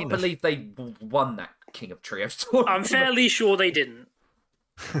 I don't believe they won that King of Trios tournament. I'm fairly sure they didn't.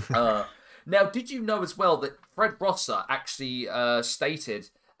 Now, did you know as well that Fred Rosser actually stated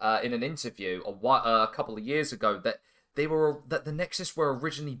in an interview a couple of years ago that the Nexus were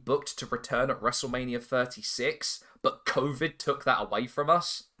originally booked to return at WrestleMania 36, but COVID took that away from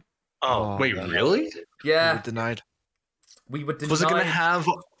us? Oh, wait, really? Yeah. We were denied. We were denied. Was it going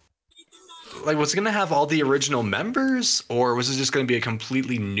to have all the original members, or was it just going to be a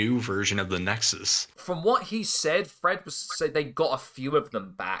completely new version of the Nexus? From what he said, Fred said they got a few of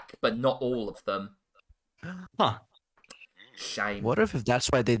them back, but not all of them. Huh. Shame. What if that's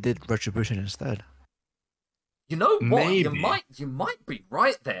why they did Retribution instead? You know what? Maybe. You might be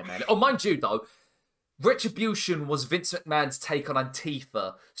right there, man. Oh, mind you, though, Retribution was Vince McMahon's take on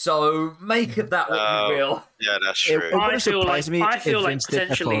Antifa, so make of that what you will. Yeah, that's true. I feel like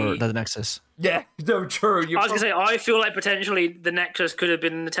potentially the Nexus. Yeah, no, true. I was gonna say I feel like potentially the Nexus could have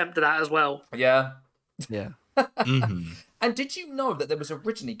been an attempt at that as well. Yeah. Yeah. Mm-hmm. And did you know that there was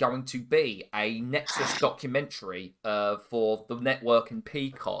originally going to be a Nexus documentary for the network and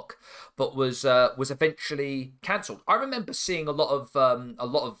Peacock, but was eventually cancelled? I remember seeing a lot of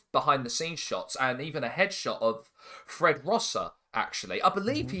behind the scenes shots and even a headshot of Fred Rosser. Actually, I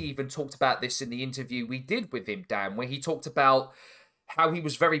believe he even talked about this in the interview we did with him, Dan, where he talked about how he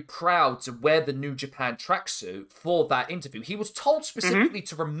was very proud to wear the New Japan tracksuit for that interview. He was told specifically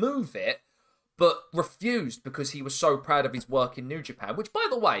to remove it, but refused because he was so proud of his work in New Japan, which, by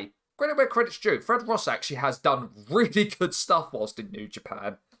the way, credit where credit's due. Fred Ross actually has done really good stuff whilst in New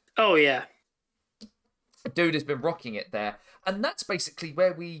Japan. Oh, yeah. Dude has been rocking it there. And that's basically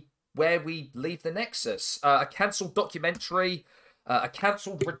where we leave the Nexus. A cancelled documentary, a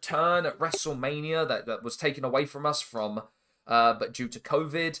cancelled return at WrestleMania that was taken away from us but due to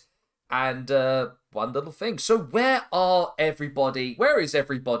COVID. And one little thing. So where is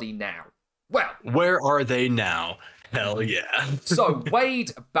everybody now? Well, where are they now? Hell yeah. So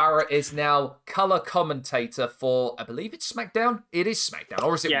Wade Barrett is now color commentator for, I believe it's SmackDown? It is SmackDown,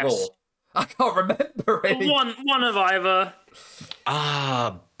 or is it Raw? I can't remember any. One of either.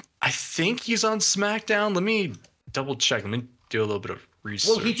 I think he's on SmackDown. Let me double check. Let me do a little bit of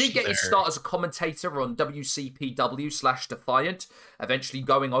research. Well, he did get his start as a commentator on WCPW/Defiant, eventually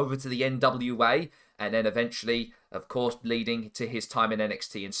going over to the NWA, and then eventually, of course, leading to his time in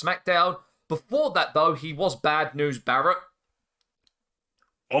NXT and SmackDown. Before that, though, he was Bad News Barrett.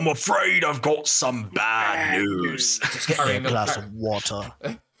 I'm afraid I've got some bad news. Just carrying a glass of water.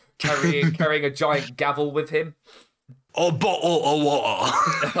 carrying a giant gavel with him. A bottle of water.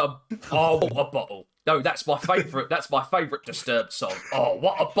 Oh, what a bottle. No, that's my favourite. That's my favourite Disturbed song. Oh,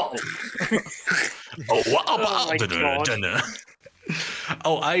 what a bottle. Oh, what a Oh my bottle.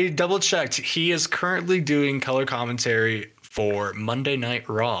 Oh, I double checked. He is currently doing color commentary for Monday Night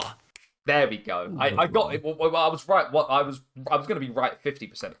Raw. There we go. I got it. Well, I was right. I was going to be right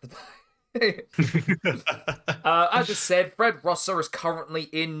 50% of the time. As I said, Fred Rosser is currently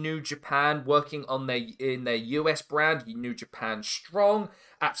in New Japan, working on their US brand, New Japan Strong,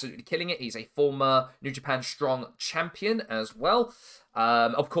 absolutely killing it. He's a former New Japan Strong champion as well.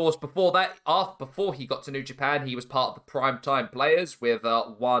 Of course, before he got to New Japan, he was part of the Primetime Players with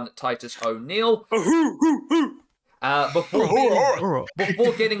one Titus O'Neil.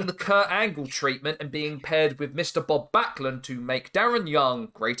 Before getting the Kurt Angle treatment and being paired with Mr. Bob Backlund to make Darren Young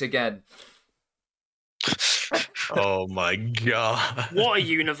great again. Oh my god. What a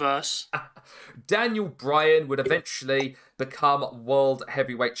universe. Daniel Bryan would eventually become World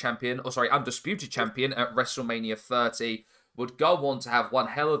Heavyweight Champion, Undisputed Champion at WrestleMania 30. Would go on to have one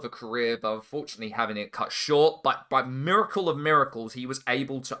hell of a career, but unfortunately having it cut short. But by miracle of miracles, he was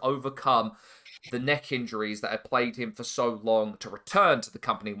able to overcome the neck injuries that had plagued him for so long to return to the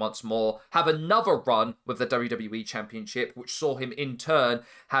company once more, have another run with the WWE Championship, which saw him in turn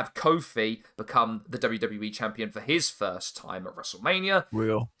have Kofi become the WWE Champion for his first time at WrestleMania.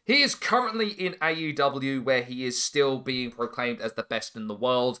 Real. He is currently in AEW, where he is still being proclaimed as the best in the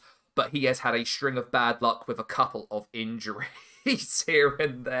world, but he has had a string of bad luck with a couple of injuries here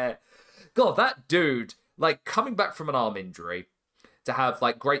and there. God, that dude, coming back from an arm injury, to have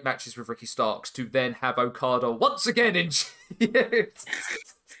like great matches with Ricky Starks, to then have Okada once again injured.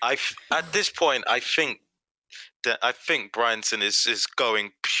 At this point, I think Bryanson is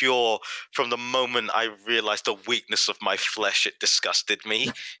going pure from the moment I realized the weakness of my flesh. It disgusted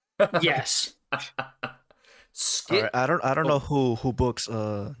me. Yes. Skip. All right, I don't know who books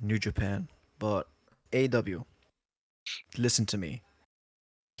New Japan, but AW. Listen to me.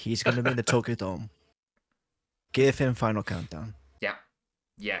 He's gonna be in the Tokyo Dome. Give him Final Countdown. Yeah.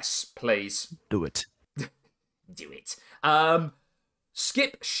 Yes, please. Do it. Do it.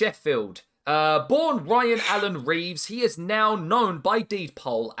 Skip Sheffield. Born Ryan Allen Reeves, he is now known by Deed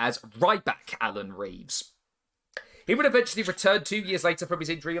Poll as Ryback Allen Reeves. He would eventually return 2 years later from his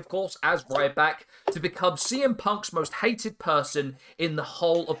injury, of course, as Ryback, to become CM Punk's most hated person in the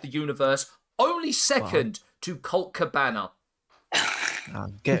whole of the universe, only second to Colt Cabana.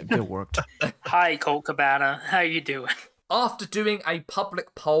 Get worked. Hi, Colt Cabana. How you doing? After doing a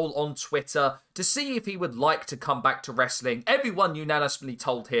public poll on Twitter to see if he would like to come back to wrestling, everyone unanimously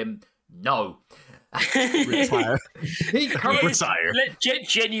told him no. Retire. Retire.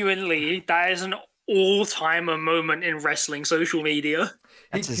 Genuinely, that is an all-timer moment in wrestling social media.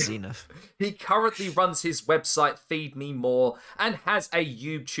 That's a zenith. He currently runs his website, Feed Me More, and has a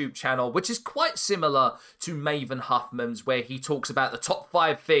YouTube channel, which is quite similar to Maven Huffman's, where he talks about the top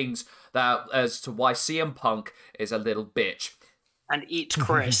 5 things that as to why CM Punk is a little bitch. And eats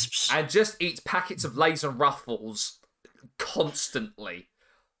crisps. And just eats packets of Lay's and Ruffles constantly.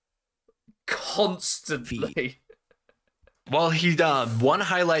 Well, he one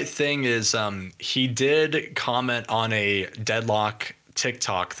highlight thing is he did comment on a Deadlock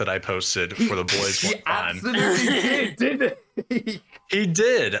TikTok that I posted for the boys one time. Absolutely did, didn't he? He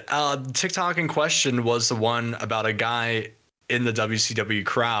did. TikTok in question was the one about a guy in the WCW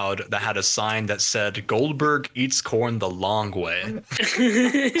crowd that had a sign that said Goldberg eats corn the long way. Of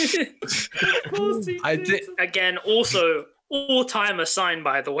course he did. Again, also all-timer sign,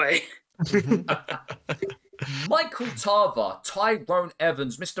 by the way. Michael Tarver, Tyrone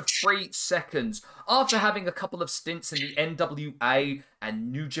Evans, Mr. 3 Seconds. After having a couple of stints in the NWA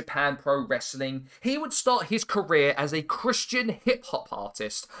and New Japan Pro Wrestling, he would start his career as a Christian hip-hop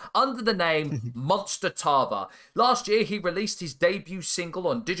artist under the name Monster Tarver. Last year, he released his debut single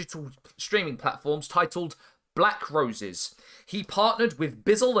on digital streaming platforms titled Black Roses. He partnered with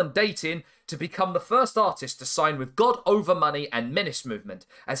Bizzle and Datin to become the first artist to sign with God Over Money and Menace Movement,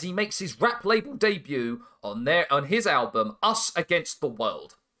 as he makes his rap label debut on his album Us Against the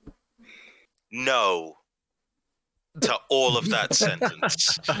World. No. To all of that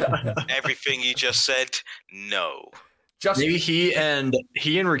sentence. Everything you just said, no. Maybe he and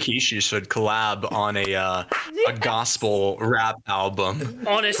Rikishi should collab on a gospel rap album.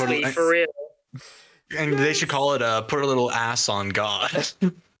 Honestly, for real. And they should call it Put a Little Ass on God.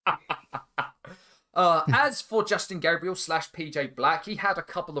 As for Justin Gabriel / PJ Black, he had a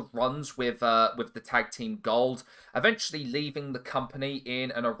couple of runs with the Tag Team Gold, eventually leaving the company in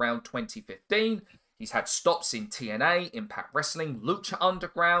and around 2015. He's had stops in TNA, Impact Wrestling, Lucha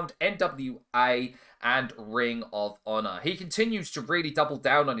Underground, NWA, and Ring of Honor. He continues to really double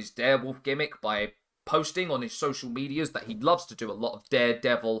down on his Darewolf gimmick by posting on his social medias that he loves to do a lot of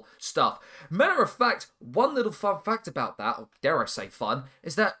Daredevil stuff. Matter of fact, one little fun fact about that, or dare I say fun,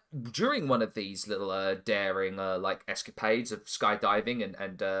 is that during one of these little daring escapades of skydiving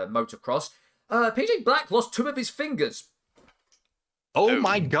and motocross, PJ Black lost 2 of his fingers. Oh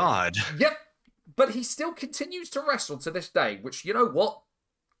my god. Yep. But he still continues to wrestle to this day, which, you know what?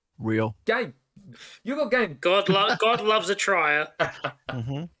 Real. Game. You got game. God loves a trier.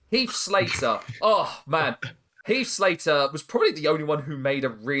 Mm-hmm. Heath Slater. Oh, man. Heath Slater was probably the only one who made a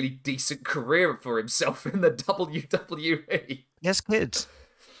really decent career for himself in the WWE. Yes, kids.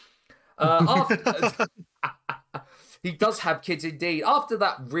 He does have kids indeed. After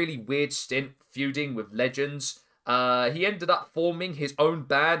that really weird stint feuding with legends, he ended up forming his own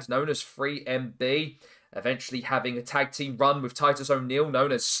band known as 3MB, eventually having a tag team run with Titus O'Neil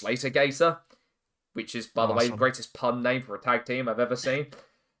known as Slater Gator, which is, by the way, the greatest pun name for a tag team I've ever seen.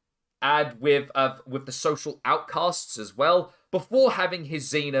 And with the Social Outcasts as well, before having his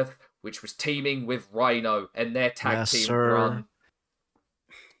zenith, which was teaming with Rhino and their tag team run.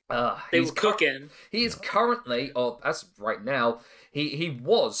 They were cooking. He is currently, or as of right now, he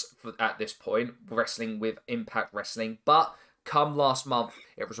was at this point wrestling with Impact Wrestling, but come last month,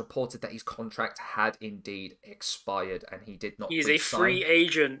 it was reported that his contract had indeed expired and he did not. He's a free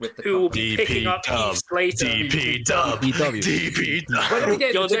agent who will be picking up Heath Slater. DP.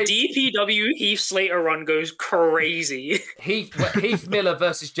 Yo, the DPW Heath Slater run goes crazy. Heath Miller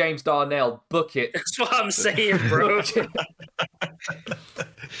versus James Darnell. Book it. That's what I'm saying, bro.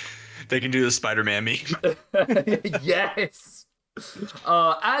 They can do the Spider-Man meme. Yes.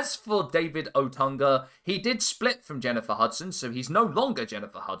 As for David Otunga, he did split from Jennifer Hudson, so he's no longer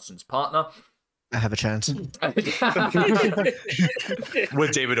Jennifer Hudson's partner. I have a chance. With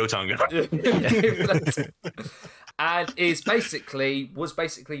David Otunga. And was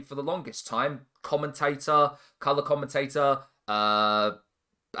basically for the longest time commentator, color commentator, panelist,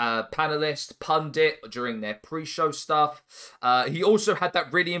 pundit during their pre-show stuff. He also had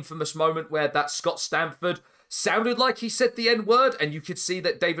that really infamous moment where that Scott Stanford sounded like he said the N-word, and you could see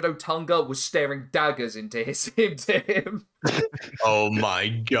that David Otunga was staring daggers into him. Oh my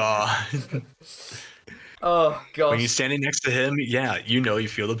god. Oh god. When you're standing next to him, yeah, you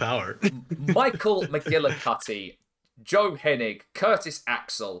feel the power. Michael McGillicuddy, Joe Hennig, Curtis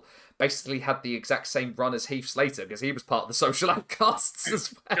Axel basically had the exact same run as Heath Slater because he was part of the Social Outcasts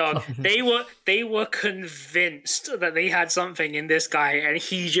as well. God, they were convinced that they had something in this guy and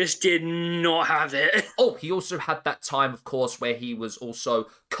he just did not have it. Oh, he also had that time, of course, where he was also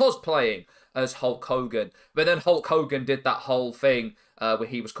cosplaying as Hulk Hogan. But then Hulk Hogan did that whole thing where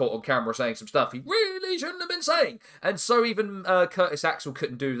he was caught on camera saying some stuff he really shouldn't have been saying. And so even Curtis Axel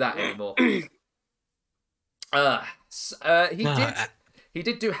couldn't do that anymore. He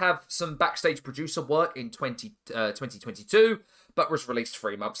did have some backstage producer work in 2022, but was released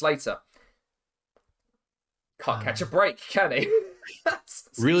 3 months later. Can't catch a break, can he?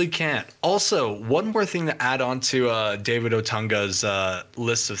 Really can't. Also, one more thing to add on to David Otunga's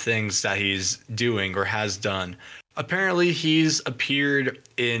list of things that he's doing or has done. Apparently, he's appeared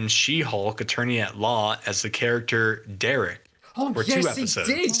in She-Hulk, Attorney at Law, as the character Derek. Oh, for yes, 2 episodes.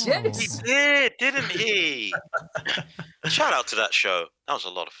 He did, yes. He did, didn't he? Shout out to that show. That was a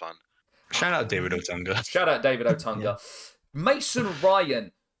lot of fun. Shout out David Otunga. Shout out David Otunga. Yeah. Mason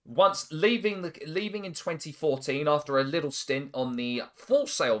Ryan, once leaving in 2014 after a little stint on the Full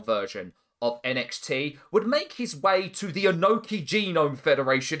Sail version of NXT, would make his way to the Inoki Genome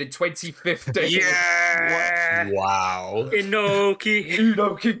Federation in 2015. Yeah! Wow.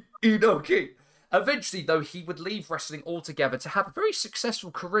 Inoki. Eventually, though, he would leave wrestling altogether to have a very successful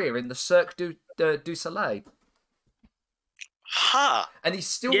career in the Cirque du Soleil. Huh. And he's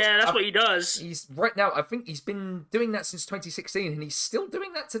still... Yeah, that's what he does. He's right now, I think he's been doing that since 2016, and he's still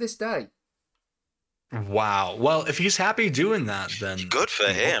doing that to this day. Wow. Well, if he's happy doing that, then... Good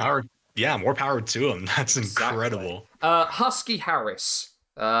for him. More power to him. That's incredible. Exactly. Husky Harris,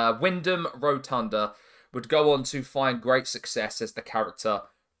 Wyndham Rotunda, would go on to find great success as the character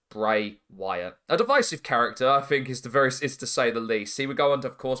Bray Wyatt. A divisive character, I think, is to say the least. He would go on to,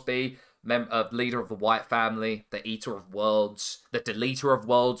 of course, be leader of the Wyatt family, the Eater of Worlds, the Deleter of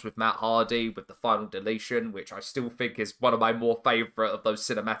Worlds with Matt Hardy, with the final deletion, which I still think is one of my more favourite of those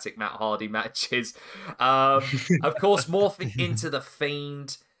cinematic Matt Hardy matches. Of course, morphing into the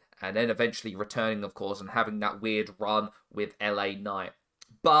Fiend, and then eventually returning, of course, and having that weird run with LA Knight.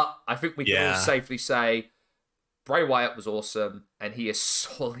 But I think we can all safely say Bray Wyatt was awesome, and he is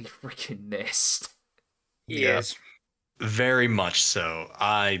sorely freaking missed. He Yeah. is. Very much so.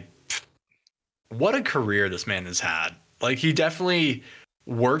 What a career this man has had. Like, he definitely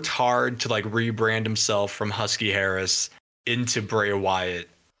worked hard to like rebrand himself from Husky Harris into Bray Wyatt.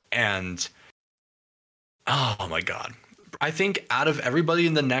 And oh my God. I think out of everybody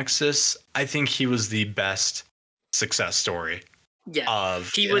in the Nexus, I think he was the best success story Yeah,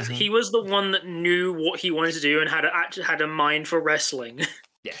 he was the one that knew what he wanted to do and had a mind for wrestling.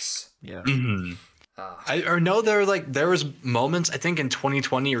 Yes. Yeah. Mhm. I know there was moments, I think in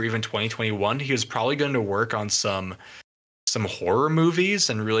 2020 or even 2021, he was probably going to work on some horror movies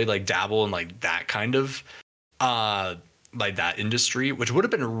and really like dabble in like that kind of like that industry, which would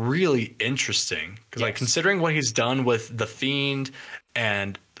have been really interesting because like considering what he's done with The Fiend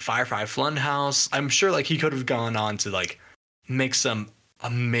and Firefly Funhouse, I'm sure like he could have gone on to like make some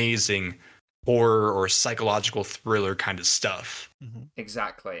amazing horror or psychological thriller kind of stuff.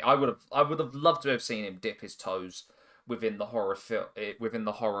 Exactly. I would have loved to have seen him dip his toes within the horror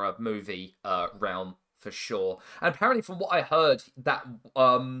movie realm for sure. And apparently, from what I heard, that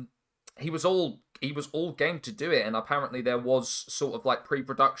he was all game to do it, and apparently there was sort of like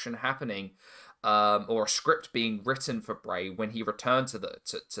pre-production happening, or a script being written for Bray when he returned to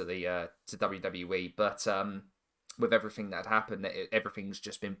WWE. But with everything that happened, everything's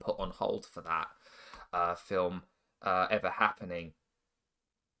just been put on hold for that film ever happening.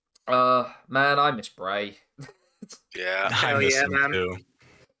 Man, I miss Bray. Yeah. I miss him man. too.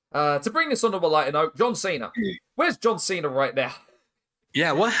 To bring this on to a lighter note, John Cena. Where's John Cena right now?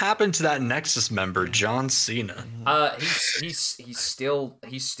 Yeah, what happened to that Nexus member, John Cena? He's still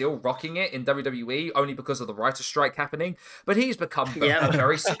rocking it in WWE only because of the writer strike happening. But he's become a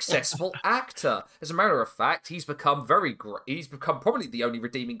very successful actor. As a matter of fact, he's become probably the only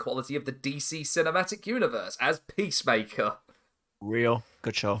redeeming quality of the DC cinematic universe as Peacemaker. Real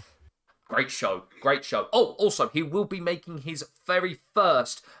good show. Great show. Oh, also, he will be making his very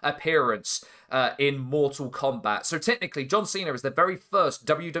first appearance in Mortal Kombat. So technically, John Cena is the very first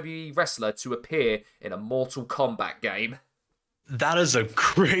WWE wrestler to appear in a Mortal Kombat game. That is a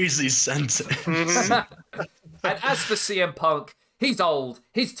crazy sentence. And as for CM Punk, he's old,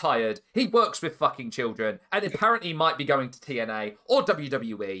 he's tired, he works with fucking children, and apparently might be going to TNA or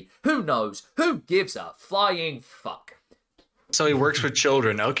WWE. Who knows? Who gives a flying fuck? So he works with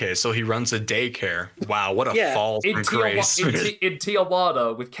children. Okay, so he runs a daycare. Wow, what a fall from grace. In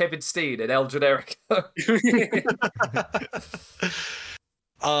Tijuana with Kevin Steen and El Generico.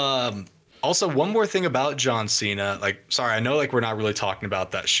 Also, one more thing about John Cena. Like, sorry, I know like we're not really talking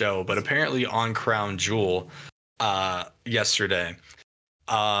about that show, but apparently on Crown Jewel, yesterday,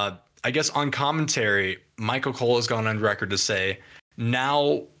 I guess on commentary, Michael Cole has gone on record to say,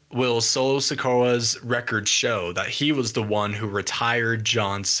 now will Solo Sikoa's record show that he was the one who retired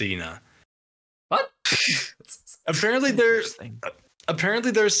John Cena? What? Apparently they're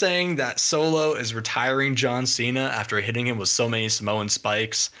saying that Solo is retiring John Cena after hitting him with so many Samoan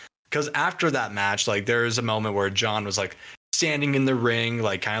spikes. Because after that match, like there's a moment where John was like standing in the ring,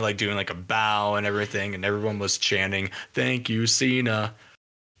 like kind of like doing like a bow and everything, and everyone was chanting, "Thank you, Cena."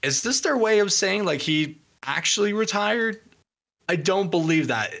 Is this their way of saying like he actually retired? I don't believe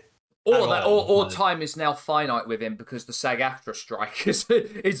that. Or time is now finite with him because the SAG-AFTRA strike is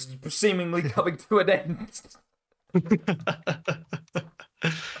seemingly coming to an end.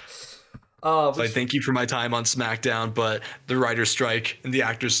 So thank you for my time on SmackDown, but the writer's strike and the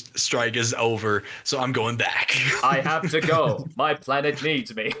actor's strike is over, so I'm going back. I have to go. My planet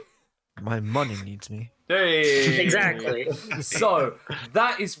needs me. My money needs me. Hey. Exactly. So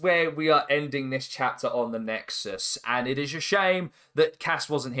that is where we are ending this chapter on the Nexus, and it is a shame that Cass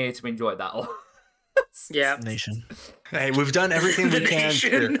wasn't here to enjoy that all. Yeah. Nation. Hey, we've done everything we can.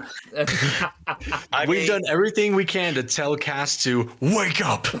 We've done everything we can to tell Cass to wake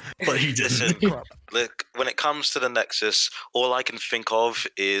up, but he didn't. Look, when it comes to the Nexus, all I can think of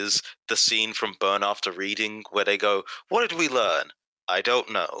is the scene from Burn After Reading where they go, "What did we learn? I don't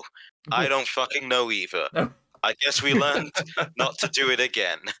know. I don't fucking know either. I guess we learned not to do it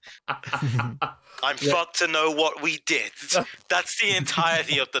again. I'm fucked to know what we did." That's the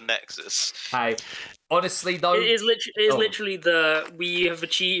entirety of the Nexus. Hey, honestly though, It is literally the we have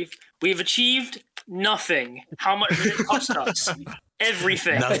achieved nothing. How much did it cost us?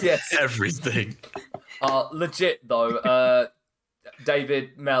 Everything. Yes. Everything. Legit though,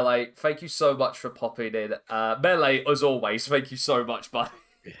 David, Melee, thank you so much for popping in. Melee, as always, thank you so much, buddy.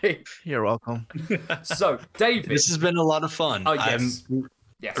 You're welcome. So, David, This has been a lot of fun. Oh, yes. I'm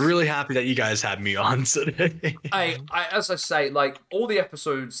really happy that you guys had me on today. as I say, like all the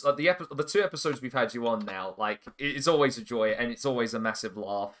episodes, like the 2 episodes we've had you on now, like it's always a joy and it's always a massive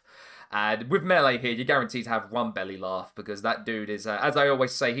laugh. And with Melee here, you're guaranteed to have one belly laugh because that dude is, as I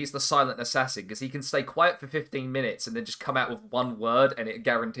always say, he's the silent assassin because he can stay quiet for 15 minutes and then just come out with one word and it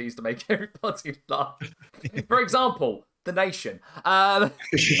guarantees to make everybody laugh. For example, the nation.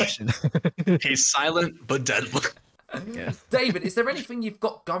 He's silent but deadly. Yeah. David, is there anything you've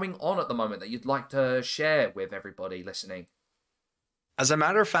got going on at the moment that you'd like to share with everybody listening? As a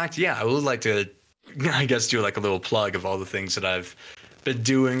matter of fact, yeah, I would like to, I guess, do like a little plug of all the things that I've been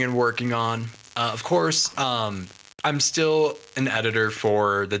doing and working on. Of course, I'm still an editor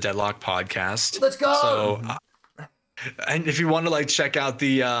for the Deadlock podcast. Let's go! So, and if you want to like check out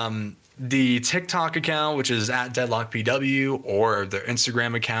the TikTok account, which is at DeadlockPW, or their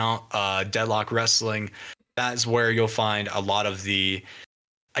Instagram account, Deadlock Wrestling, that's where you'll find a lot of the,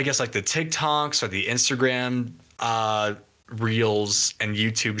 I guess, like the TikToks or the Instagram reels and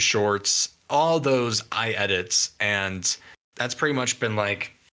YouTube shorts. All those I edit, and that's pretty much been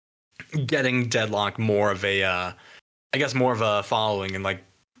like getting Deadlock more of a, I guess, more of a following and like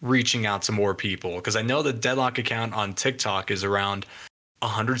reaching out to more people. Because I know the Deadlock account on TikTok is around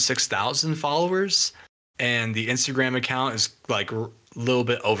 106,000 followers, and the Instagram account is like a little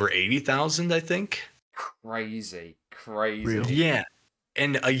bit over 80,000, I think. Crazy. Real. Yeah.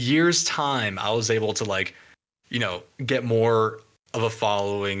 In a year's time, I was able to like, you know, get more of a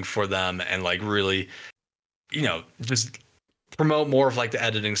following for them and like really, you know, just promote more of like the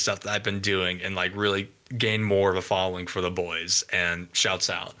editing stuff that I've been doing and like really gain more of a following for the boys. And shouts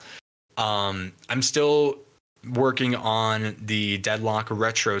out. I'm still working on the Deadlock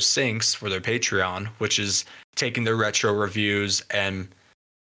Retro Syncs for their Patreon, which is taking their retro reviews and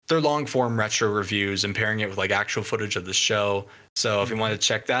their long form retro reviews and pairing it with like actual footage of the show. So if you want to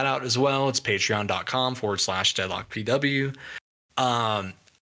check that out as well, it's patreon.com/DeadlockPW.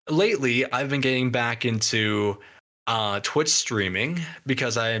 Lately, I've been getting back into Twitch streaming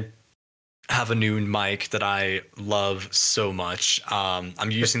because I have a new mic that I love so much.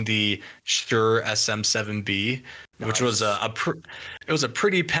 I'm using the Shure SM7B, which was it was a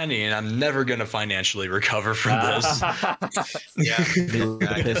pretty penny, and I'm never gonna financially recover from this. Yeah.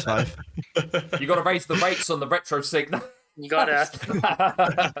 PS5. You got to raise the rates on the retro signal. You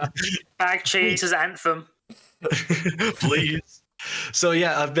gotta Bag Chaser's anthem. Please. So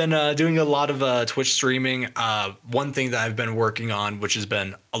yeah, I've been doing a lot of Twitch streaming. One thing that I've been working on, which has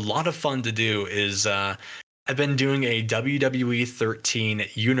been a lot of fun to do, is I've been doing a WWE 13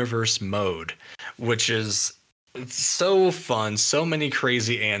 universe mode, which is so fun, so many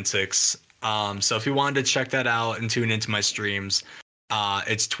crazy antics. So if you wanted to check that out and tune into my streams,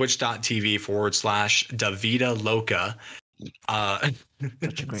 it's twitch.tv/Davida Loca.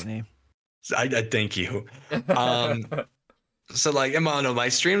 Such a great name. I thank you. So like, I don't know, my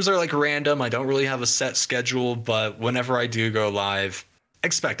streams are like random. I don't really have a set schedule, but whenever I do go live,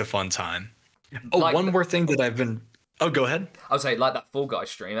 expect a fun time. Oh, Like one more thing that I've been. Oh, go ahead. I would say like that Fall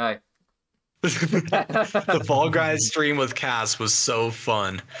Guys stream, eh? The Fall Guys stream with Cass was so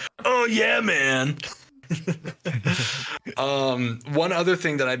fun. Oh yeah, man. One other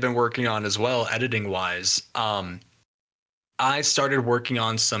thing that I've been working on as well, editing wise, I started working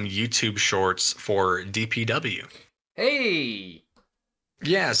on some YouTube shorts for DPW. Hey!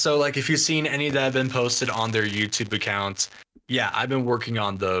 Yeah, so like if you've seen any that have been posted on their YouTube account, yeah, I've been working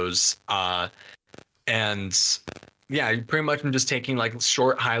on those. And yeah, pretty much I'm just taking like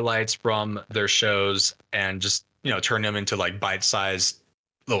short highlights from their shows and just, you know, turn them into like bite-sized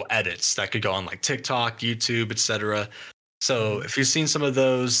little edits that could go on like TikTok, YouTube, etc. So if you've seen some of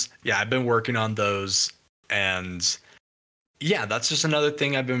those, yeah, I've been working on those. And yeah, that's just another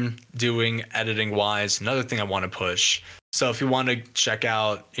thing I've been doing editing wise. Another thing I want to push. So if you want to check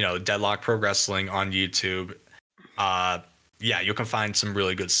out, you know, Deadlock Pro Wrestling on YouTube, yeah, you can find some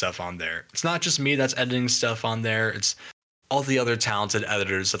really good stuff on there. It's not just me that's editing stuff on there. It's all the other talented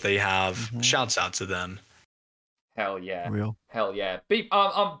editors that they have. Mhm. Shouts out to them. Hell yeah. Real. Hell yeah.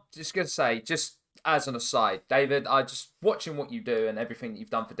 I'm just going to say, just as an aside, David, I just watching what you do and everything that you've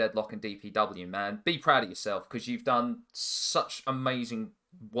done for Deadlock and DPW, man. Be proud of yourself because you've done such amazing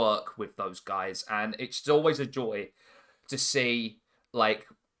work with those guys, and it's always a joy to see like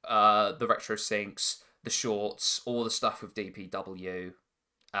the retro syncs, the shorts, all the stuff with DPW.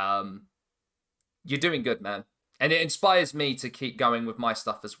 You're doing good, man, and it inspires me to keep going with my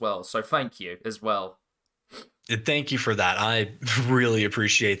stuff as well. So thank you as well. Thank you for that. I really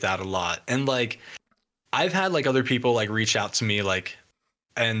appreciate that a lot. And like, I've had like other people like reach out to me like,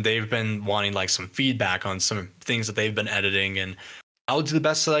 and they've been wanting like some feedback on some things that they've been editing, and I'll do the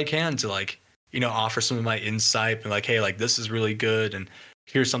best that I can to like, you know, offer some of my insight and like, hey, like this is really good, and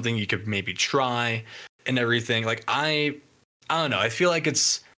here's something you could maybe try and everything. Like I don't know. I feel like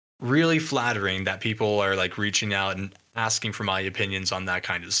it's really flattering that people are like reaching out and asking for my opinions on that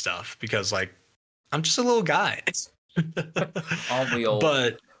kind of stuff, because like I'm just a little guy. Aren't we all?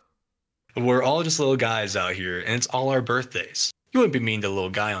 But we're all just little guys out here, and it's all our birthdays. You wouldn't be mean to a little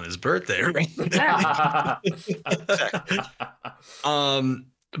guy on his birthday, right?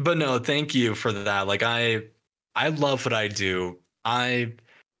 But no, thank you for that. Like I love what I do. I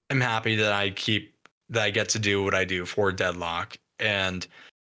am happy that I get to do what I do for Deadlock, and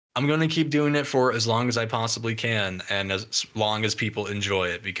I'm going to keep doing it for as long as I possibly can, and as long as people enjoy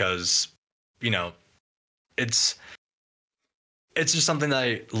it, because, you know, it's just something that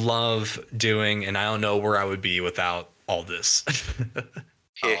I love doing, and I don't know where I would be without all this.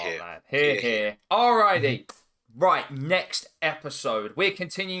 Here. Alrighty. Right, next episode, we're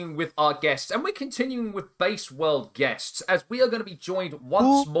continuing with our guests, and we're continuing with BasedWorld guests, as we are going to be joined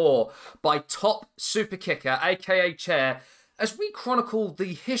once more by Top Super Kicker, aka Chair, as we chronicle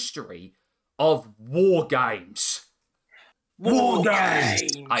the history of war games. War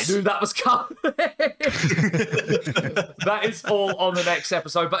games! I knew that was coming. That is all on the next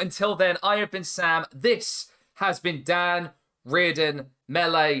episode, but until then, I have been Sam. This has been Dan, Reardon,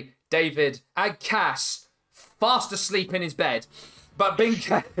 Melee, David, and Cass, fast asleep in his bed. But Bing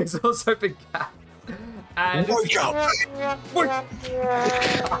Cat has also been Cat. And Wake up!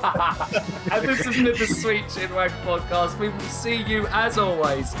 And this has been the Sweet Chinwag podcast. We will see you, as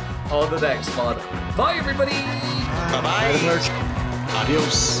always, on the next one. Bye, everybody! Bye-bye!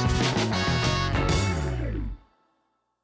 Adios!